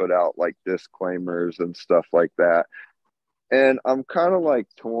to put out like disclaimers and stuff like that. And I'm kind of like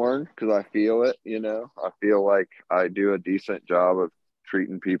torn because I feel it, you know. I feel like I do a decent job of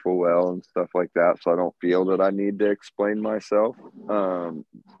treating people well and stuff like that. So I don't feel that I need to explain myself.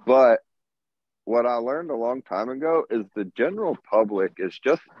 But what I learned a long time ago is the general public is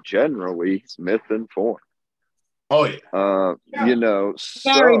just generally misinformed. Oh yeah. You know,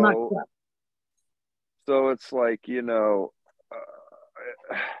 Very much so so. so it's like, you know,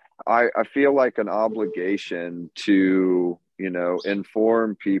 I feel like an obligation to, you know,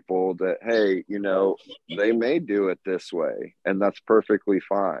 inform people that, hey, you know, they may do it this way, and that's perfectly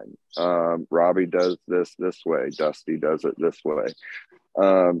fine. Robbie does this way, Dusty does it this way.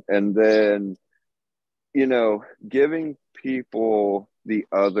 And then, you know, giving people the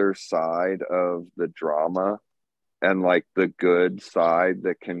other side of the drama and like the good side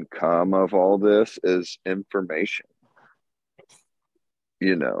that can come of all this is information,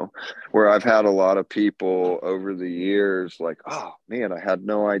 you know, where I've had a lot of people over the years like, oh man, I had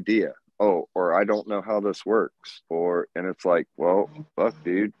no idea. Oh, or I don't know how this works. Or, and it's like, well, fuck,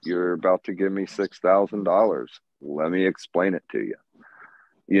 dude, you're about to give me $6,000. Let me explain it to you.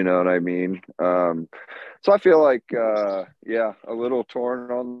 You know what I mean? So I feel like, yeah, a little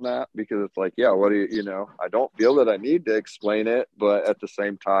torn on that because it's like, yeah, what do you know, I don't feel that I need to explain it, but at the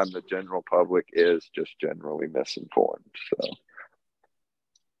same time, the general public is just generally misinformed. So.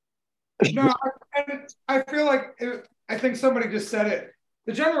 No, I feel like I think somebody just said it.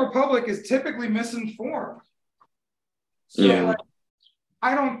 The general public is typically misinformed. So Yeah. like,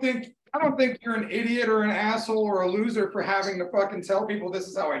 I don't think you're an idiot or an asshole or a loser for having to fucking tell people this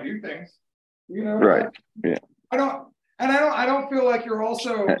is how I do things. You know, right? Yeah. I don't feel like you're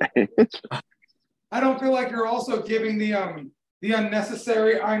also. I don't feel like you're also giving the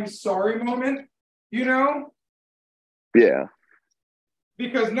unnecessary "I'm sorry" moment. You know. Yeah.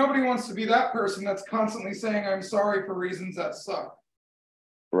 Because nobody wants to be that person that's constantly saying I'm sorry for reasons that suck.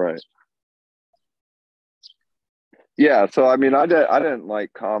 Right. Yeah, so I mean, I didn't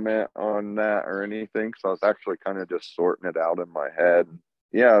like comment on that or anything, so I was actually kind of just sorting it out in my head.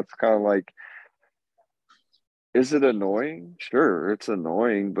 Yeah, it's kind of like, is it annoying? Sure, it's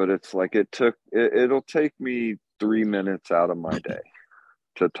annoying, but it's like it'll take me 3 minutes out of my day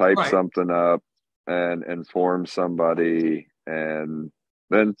to type Right. something up and inform somebody, and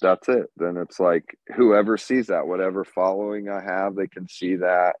then that's it. Then it's like whoever sees that, whatever following I have, they can see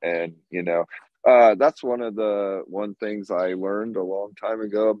that. And you know, that's one things I learned a long time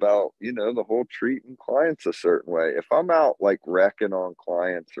ago about, you know, the whole treating clients a certain way. If I'm out like wrecking on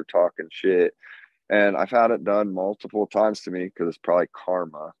clients or talking shit, and I've had it done multiple times to me because it's probably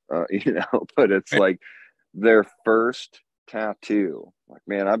karma, you know, but it's like their first tattoo. Like,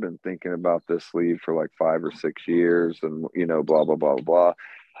 man, I've been thinking about this sleeve for like 5 or 6 years, and you know, blah blah blah blah.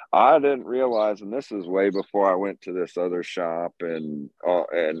 I didn't realize, and this is way before I went to this other shop, and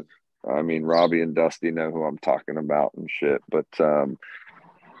I mean, Robbie and Dusty know who I'm talking about and shit. But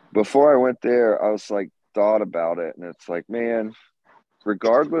before I went there, I was like thought about it, and it's like, man,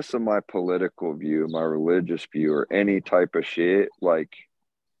 regardless of my political view, my religious view, or any type of shit, like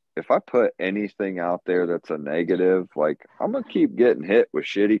if I put anything out there that's a negative, like I'm gonna keep getting hit with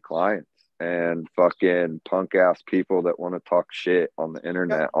shitty clients and fucking punk ass people that want to talk shit on the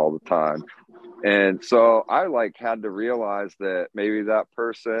internet all the time. And so I like had to realize that maybe that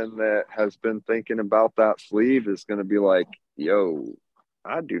person that has been thinking about that sleeve is going to be like, yo,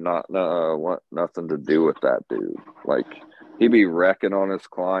 I do not want nothing to do with that dude. Like he be wrecking on his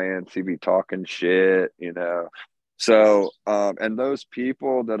clients, he be talking shit, you know. So, and those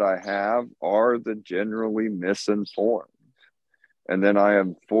people that I have are the generally misinformed. And then I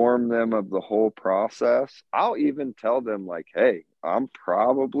inform them of the whole process. I'll even tell them, like, hey, I'm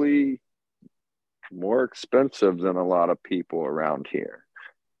probably more expensive than a lot of people around here.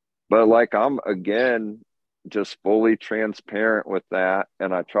 But, like, I'm, again, just fully transparent with that.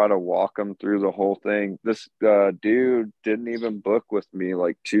 And I try to walk them through the whole thing. This dude didn't even book with me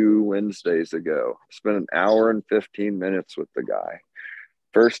like 2 Wednesdays ago. Spent an hour and 15 minutes with the guy.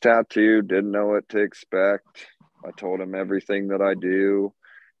 First tattoo, didn't know what to expect. I told him everything that I do,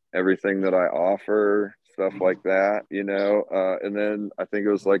 everything that I offer, stuff like that, you know. And then I think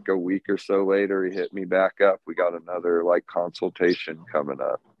it was like a week or so later, he hit me back up. We got another like consultation coming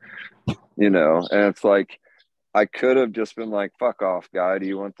up, you know. And it's like, I could have just been like, fuck off, guy. Do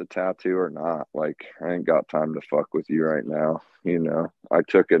you want the tattoo or not? Like, I ain't got time to fuck with you right now. You know, I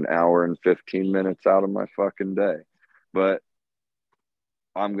took an hour and 15 minutes out of my fucking day. But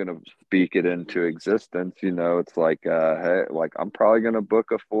I'm going to speak it into existence. You know, it's like, hey, like I'm probably going to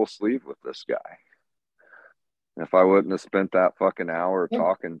book a full sleeve with this guy. If I wouldn't have spent that fucking hour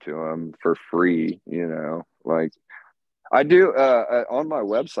talking to him for free, you know, like I do on my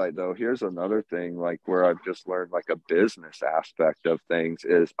website though. Here's another thing, like where I've just learned like a business aspect of things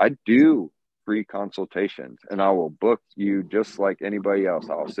is I do free consultations, and I will book you just like anybody else.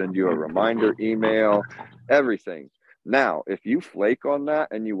 I'll send you a reminder email, everything. Now, if you flake on that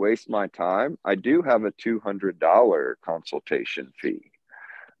and you waste my time, I do have a $200 consultation fee.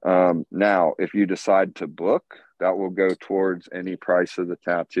 Now, if you decide to book, that will go towards any price of the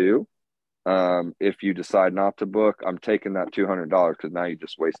tattoo. If you decide not to book, I'm taking that $200 because now you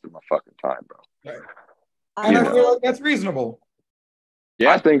just wasted my fucking time, bro. Right. And I feel like that's reasonable.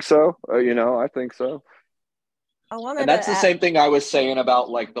 Yeah, I think so. I think so. And that's the same thing I was saying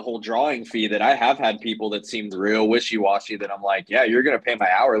about like the whole drawing fee, that I have had people that seemed real wishy-washy that I'm like, yeah, you're going to pay my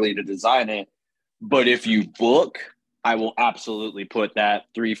hourly to design it. But if you book, I will absolutely put that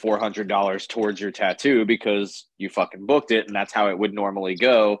 $300-400 towards your tattoo because you fucking booked it and that's how it would normally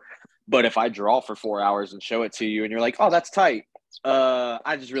go. But if I draw for 4 hours and show it to you and you're like, oh, that's tight,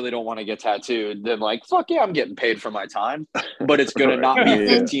 I just really don't want to get tattooed, then like, fuck yeah, I'm getting paid for my time. But it's going to not be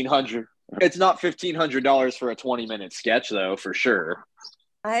 $1,500. It's not $1,500 for a 20-minute sketch, though, for sure.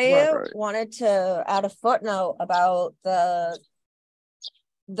 I wanted to add a footnote about the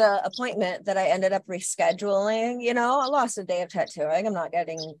appointment that I ended up rescheduling. I lost a day of tattooing. I'm not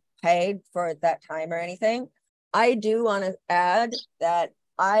getting paid for that time or anything. I do want to add that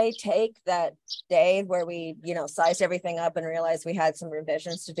I take that day where we, sized everything up and realized we had some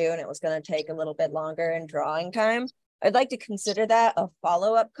revisions to do and it was going to take a little bit longer in drawing time. I'd like to consider that a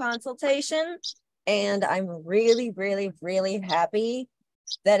follow-up consultation. And I'm really, really, really happy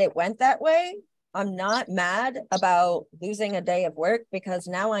that it went that way. I'm not mad about losing a day of work because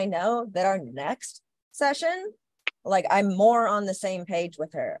now I know that our next session, like I'm more on the same page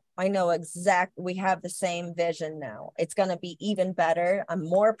with her. I know we have the same vision now. It's going to be even better. I'm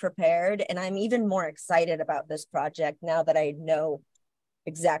more prepared and I'm even more excited about this project now that I know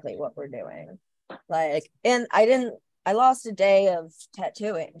exactly what we're doing. And I lost a day of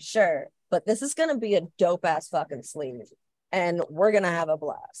tattooing, sure, but this is going to be a dope ass fucking sleeve and we're going to have a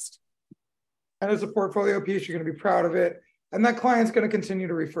blast. And as a portfolio piece, you're going to be proud of it. And that client's going to continue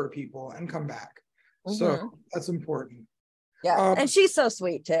to refer people and come back. Mm-hmm. So that's important. Yeah. And she's so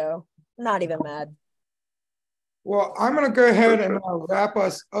sweet too. Not even mad. Well, I'm going to go ahead and wrap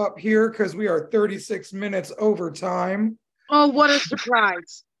us up here because we are 36 minutes over time. Oh, what a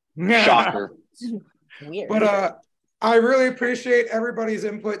surprise. Shocker. Weird. But I really appreciate everybody's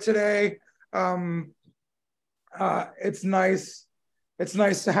input today. It's nice. It's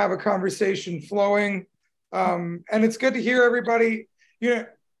nice to have a conversation flowing. And it's good to hear everybody.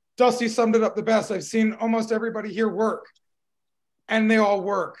 Dusty summed it up the best. I've seen almost everybody here work. And they all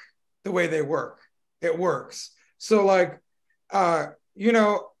work the way they work. It works. So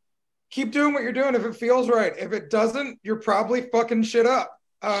keep doing what you're doing if it feels right. If it doesn't, you're probably fucking shit up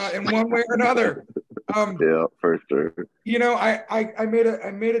in one way or another. Yeah, for sure.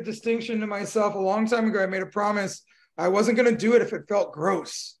 I made a distinction to myself a long time ago. I made a promise I wasn't going to do it if it felt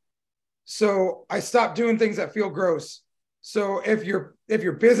gross. So I stopped doing things that feel gross. So if your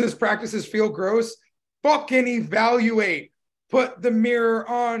business practices feel gross, fucking evaluate. Put the mirror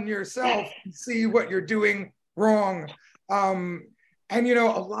on yourself and see what you're doing wrong. And a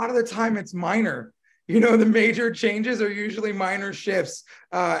lot of the time it's minor. The major changes are usually minor shifts.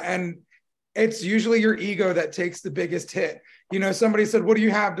 And it's usually your ego that takes the biggest hit. Somebody said, what do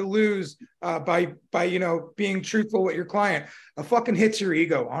you have to lose by being truthful with your client? A fucking hits your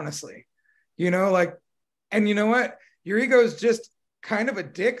ego, honestly. And you know what? Your ego is just kind of a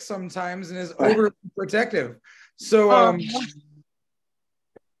dick sometimes and is overprotective. So,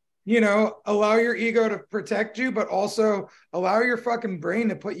 allow your ego to protect you, but also allow your fucking brain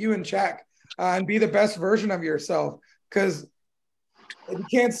to put you in check and be the best version of yourself. Because if you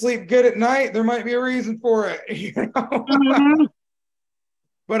can't sleep good at night, there might be a reason for it. Mm-hmm.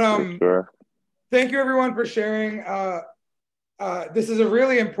 But sure. Thank you everyone for sharing. This is a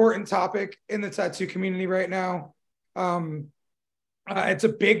really important topic in the tattoo community right now. It's a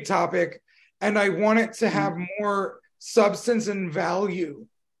big topic, and I want it to have more substance and value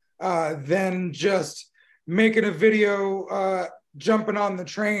than just making a video jumping on the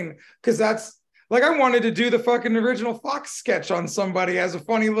train. Because that's like, I wanted to do the fucking original Fox sketch on somebody as a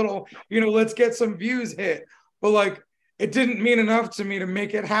funny little, let's get some views hit. But it didn't mean enough to me to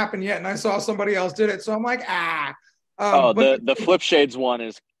make it happen yet. And I saw somebody else did it. So I'm like, the Flip Shades one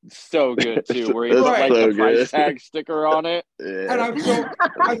is so good too, where he put the price tag sticker on it. Yeah. And I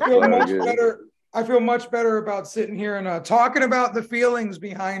feel much better. I feel much better about sitting here and talking about the feelings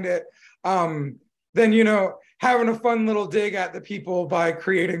behind it than, having a fun little dig at the people by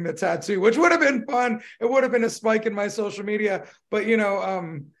creating the tattoo, which would have been fun. It would have been a spike in my social media, but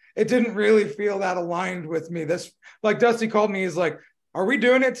it didn't really feel that aligned with me. This, like, Dusty called me, he's like, are we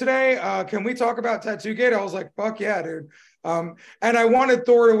doing it today? Can we talk about Tattoo Gate? I was like, fuck yeah, dude. And I wanted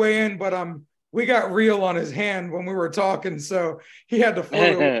Thor to weigh in, but we got real on his hand when we were talking, so he had to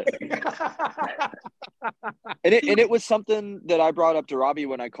float away. and it was something that I brought up to Robbie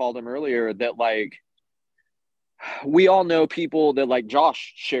when I called him earlier, that like, we all know people that, like,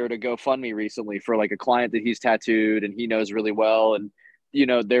 Josh shared a GoFundMe recently for like a client that he's tattooed and he knows really well, and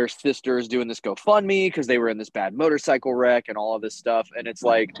their sister's doing this GoFundMe because they were in this bad motorcycle wreck and all of this stuff. And it's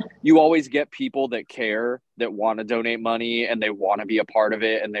like, you always get people that care, that want to donate money and they want to be a part of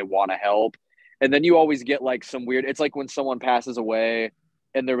it and they want to help. And then you always get like some weird, it's like when someone passes away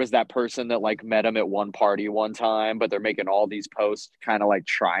and there was that person that like met him at one party one time, but they're making all these posts kind of like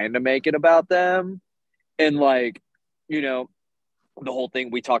trying to make it about them. And like, the whole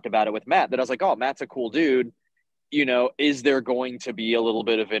thing, we talked about it with Matt, that I was like, oh, Matt's a cool dude. Is there going to be a little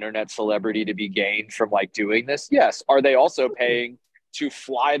bit of internet celebrity to be gained from like doing this? Yes. Are they also paying to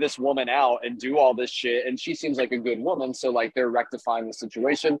fly this woman out and do all this shit? And she seems like a good woman, so like they're rectifying the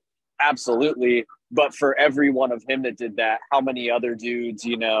situation. Absolutely. But for every one of him that did that, how many other dudes,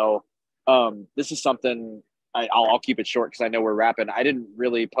 this is something I'll keep it short because I know we're wrapping. I didn't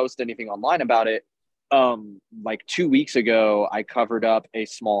really post anything online about it. Like 2 weeks ago, I covered up a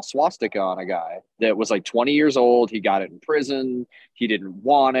small swastika on a guy that was like 20 years old. He got it in prison. He didn't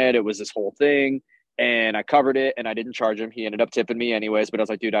want it. It was this whole thing. And I covered it and I didn't charge him. He ended up tipping me anyways, but I was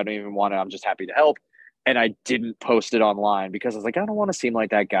like, dude, I don't even want it. I'm just happy to help. And I didn't post it online because I was like, I don't want to seem like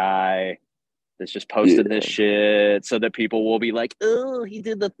that guy that's just posting this shit so that people will be like, oh, he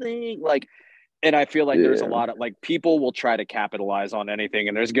did the thing. Like, and I feel like there's a lot of like, people will try to capitalize on anything.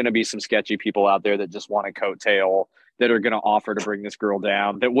 And there's going to be some sketchy people out there that just want a coattail, that are going to offer to bring this girl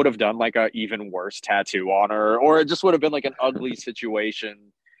down, that would have done like a even worse tattoo on her, or it just would have been like an ugly situation.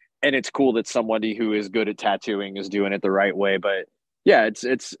 And it's cool that somebody who is good at tattooing is doing it the right way. But yeah,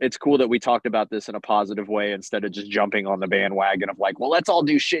 it's cool that we talked about this in a positive way instead of just jumping on the bandwagon of like, well, let's all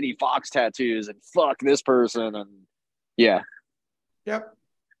do shitty Fox tattoos and fuck this person. And yeah.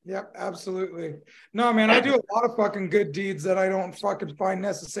 Yep, absolutely. No, man, I do a lot of fucking good deeds that I don't fucking find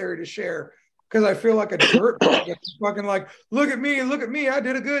necessary to share because I feel like a dirtbag. It's fucking like, look at me, I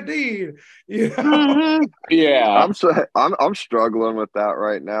did a good deed. Yeah. I'm struggling with that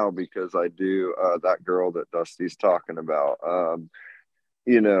right now because I do that girl that Dusty's talking about.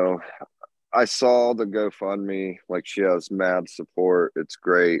 I saw the GoFundMe, like she has mad support. It's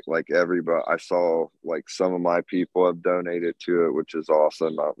great. Like everybody, I saw like some of my people have donated to it, which is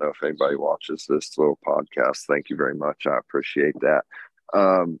awesome. I don't know if anybody watches this little podcast. Thank you very much. I appreciate that.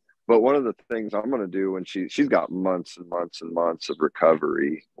 But one of the things I'm going to do when she's got months and months and months of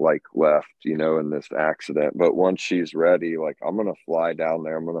recovery like left, in this accident. But once she's ready, like I'm going to fly down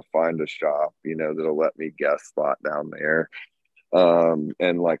there. I'm going to find a shop, that'll let me guest spot down there.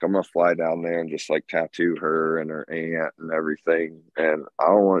 And like I'm gonna fly down there and just like tattoo her and her aunt and everything, and I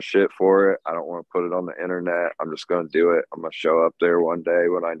don't want shit for it. I don't want to put it on the internet. I'm just gonna do it. I'm gonna show up there one day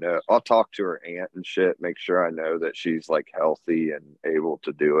when I know. I'll talk to her aunt and shit, make sure I know that she's like healthy and able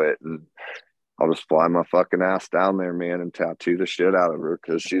to do it, and I'll just fly my fucking ass down there, man, and tattoo the shit out of her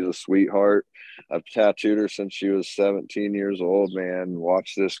because she's a sweetheart. I've tattooed her since she was 17 years old, man.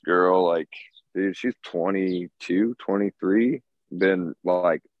 Watch this girl, like, dude, she's 22, 23. Been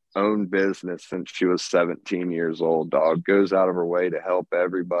like own business since she was 17 years old, dog. Goes out of her way to help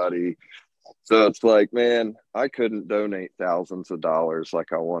everybody. So it's like, man, I couldn't donate thousands of dollars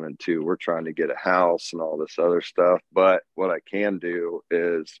like I wanted to. We're trying to get a house and all this other stuff. But what I can do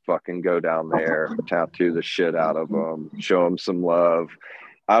is fucking go down there, tattoo the shit out of them, show them some love.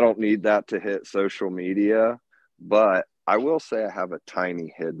 I don't need that to hit social media, but I will say I have a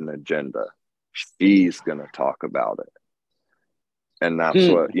tiny hidden agenda. She's going to talk about it. And that's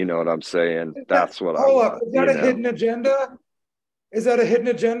what, what I'm saying? That's what I want. Is that a hidden agenda? Is that a hidden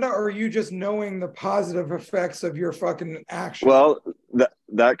agenda, or are you just knowing the positive effects of your fucking action? Well,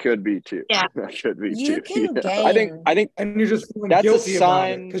 that could be too. Yeah. That could be You too. can gain. I think and you're just feeling that's guilty a about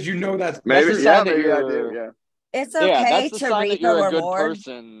it sign because you know that's maybe. that's a Yeah, sign that maybe I you're- do. Yeah. It's yeah, okay that's the to sign reap that you're a a good reward.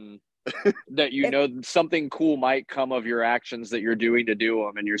 person. That something cool might come of your actions that you're doing to do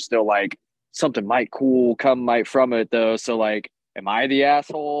them, and you're still like, something might come from it though. So like, am I the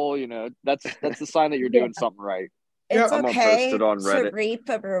asshole? That's the sign that you're doing something right. It's Yeah, I'm gonna okay post it on to Reddit. reap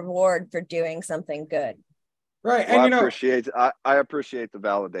a reward for doing something good. right. Well, And I appreciate the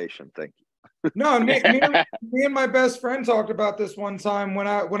validation. Thank you. No, me and my best friend talked about this one time when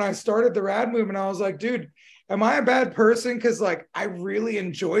I started the rad movement. I was like, dude, am I a bad person? Because like I really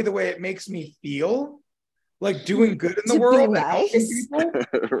enjoy the way it makes me feel, like doing good in the To be world and helping nice. people.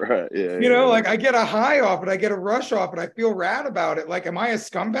 Right. Yeah. You know, like I get a high off it, I get a rush off it, I feel rad about it. Like, am I a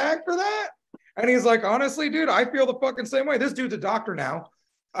scumbag for that? And he's like, honestly, dude, I feel the fucking same way. This dude's a doctor now.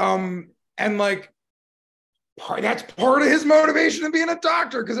 And like that's part of his motivation of being a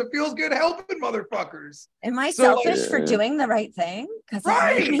doctor because it feels good helping motherfuckers. Am I So, like, selfish for doing the right thing? Because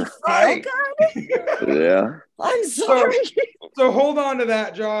Right, it made me feel right. good. Yeah. I'm sorry. So hold on to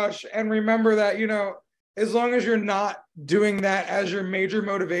that, Josh, and remember that, you know, as long as you're not doing that as your major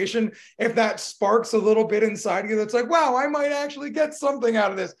motivation, if that sparks a little bit inside you that's like, wow, I might actually get something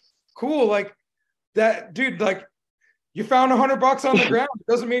out of this. Cool. Like that, dude, like you found $100 on the ground. It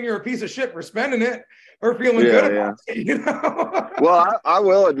doesn't mean you're a piece of shit for spending it or feeling good about it, you know? Well, I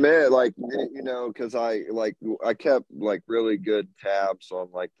will admit, like, you know, because I kept like really good tabs on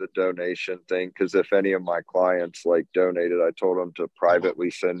like the donation thing. Because if any of my clients like donated, I told them to privately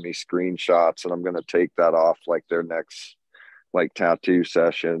send me screenshots, and I'm going to take that off like their next like tattoo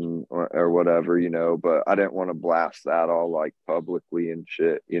session or whatever, you know. But I didn't want to blast that all like publicly and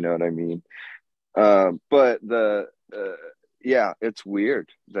shit. You know what I mean? But yeah, it's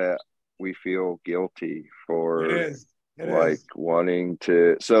weird that we feel guilty for wanting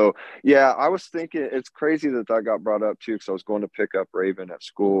to. So yeah, I was thinking it's crazy that got brought up too, because I was going to pick up Raven at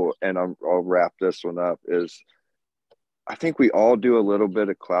school, and I'll wrap this one up. Is I think we all do a little bit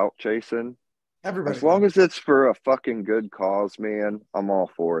of clout chasing. Everybody, as long as it's for a fucking good cause, man, I'm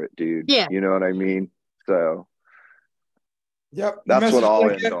all for it, dude. Yeah, you know what I mean. So yep, that's what I'll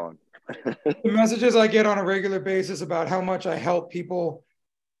end on. The messages I get on a regular basis about how much I help people,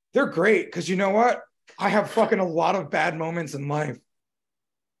 they're great, because you know what? I have fucking a lot of bad moments in life.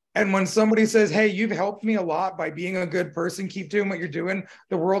 And when somebody says, hey, you've helped me a lot by being a good person, keep doing what you're doing,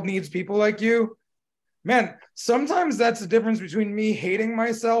 the world needs people like you. Man, sometimes that's the difference between me hating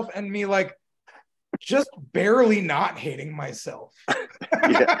myself and me like just barely not hating myself.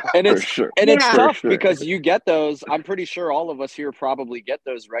 Yeah, and it's sure. And it's tough sure. because you get those. I'm pretty sure all of us here probably get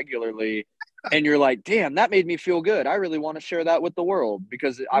those regularly, and you're like, damn, that made me feel good. I really want to share that with the world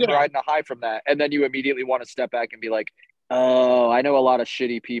because I'm riding a high from that. And then you immediately want to step back and be like, oh, I know a lot of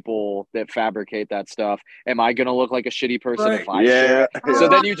shitty people that fabricate that stuff. Am I going to look like a shitty person if I share it? So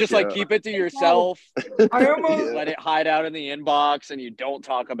then you just like keep it to yourself. I almost let it hide out in the inbox, and you don't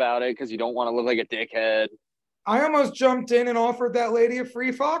talk about it because you don't want to look like a dickhead. I almost jumped in and offered that lady a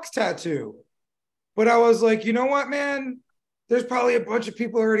free fox tattoo. But I was like, you know what, man? There's probably a bunch of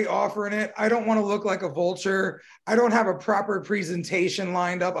people already offering it. I don't want to look like a vulture. I don't have a proper presentation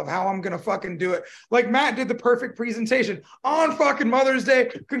lined up of how I'm going to fucking do it. Like Matt did the perfect presentation on fucking Mother's Day,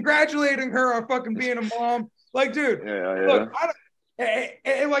 congratulating her on fucking being a mom. Like, dude, look, like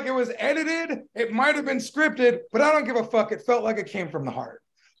it was edited. It might have been scripted, but I don't give a fuck. It felt like it came from the heart.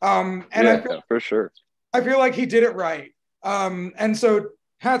 For sure. I feel like he did it right. And so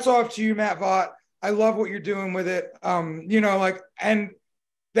hats off to you, Matt Vaught. I love what you're doing with it. You know, like, and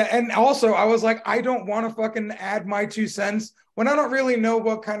also I was like, I don't want to fucking add my 2 cents when I don't really know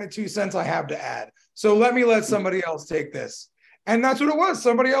what kind of 2 cents I have to add. So let somebody else take this. And that's what it was.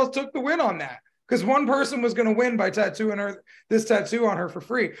 Somebody else took the win on that. Because one person was going to win by tattooing this tattoo on her for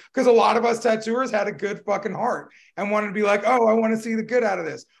free. Because a lot of us tattooers had a good fucking heart and wanted to be like, oh, I want to see the good out of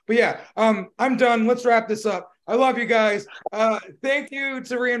this. But yeah, I'm done. Let's wrap this up. I love you guys. Thank you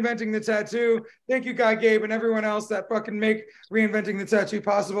to Reinventing the Tattoo. Thank you, Guy Gabe, and everyone else that fucking make Reinventing the Tattoo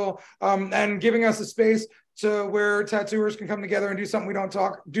possible, and giving us a space to where tattooers can come together and do something we don't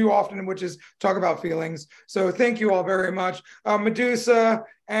do often, which is talk about feelings. So thank you all very much. Medusa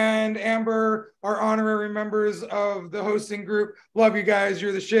and Amber are honorary members of the hosting group. Love you guys.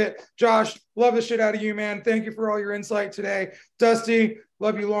 You're the shit. Josh, love the shit out of you, man. Thank you for all your insight today. Dusty,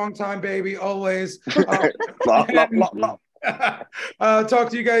 love you long time, baby. Always. Talk to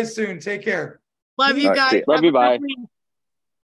you guys soon. Take care. Love you guys. Love you. Bye.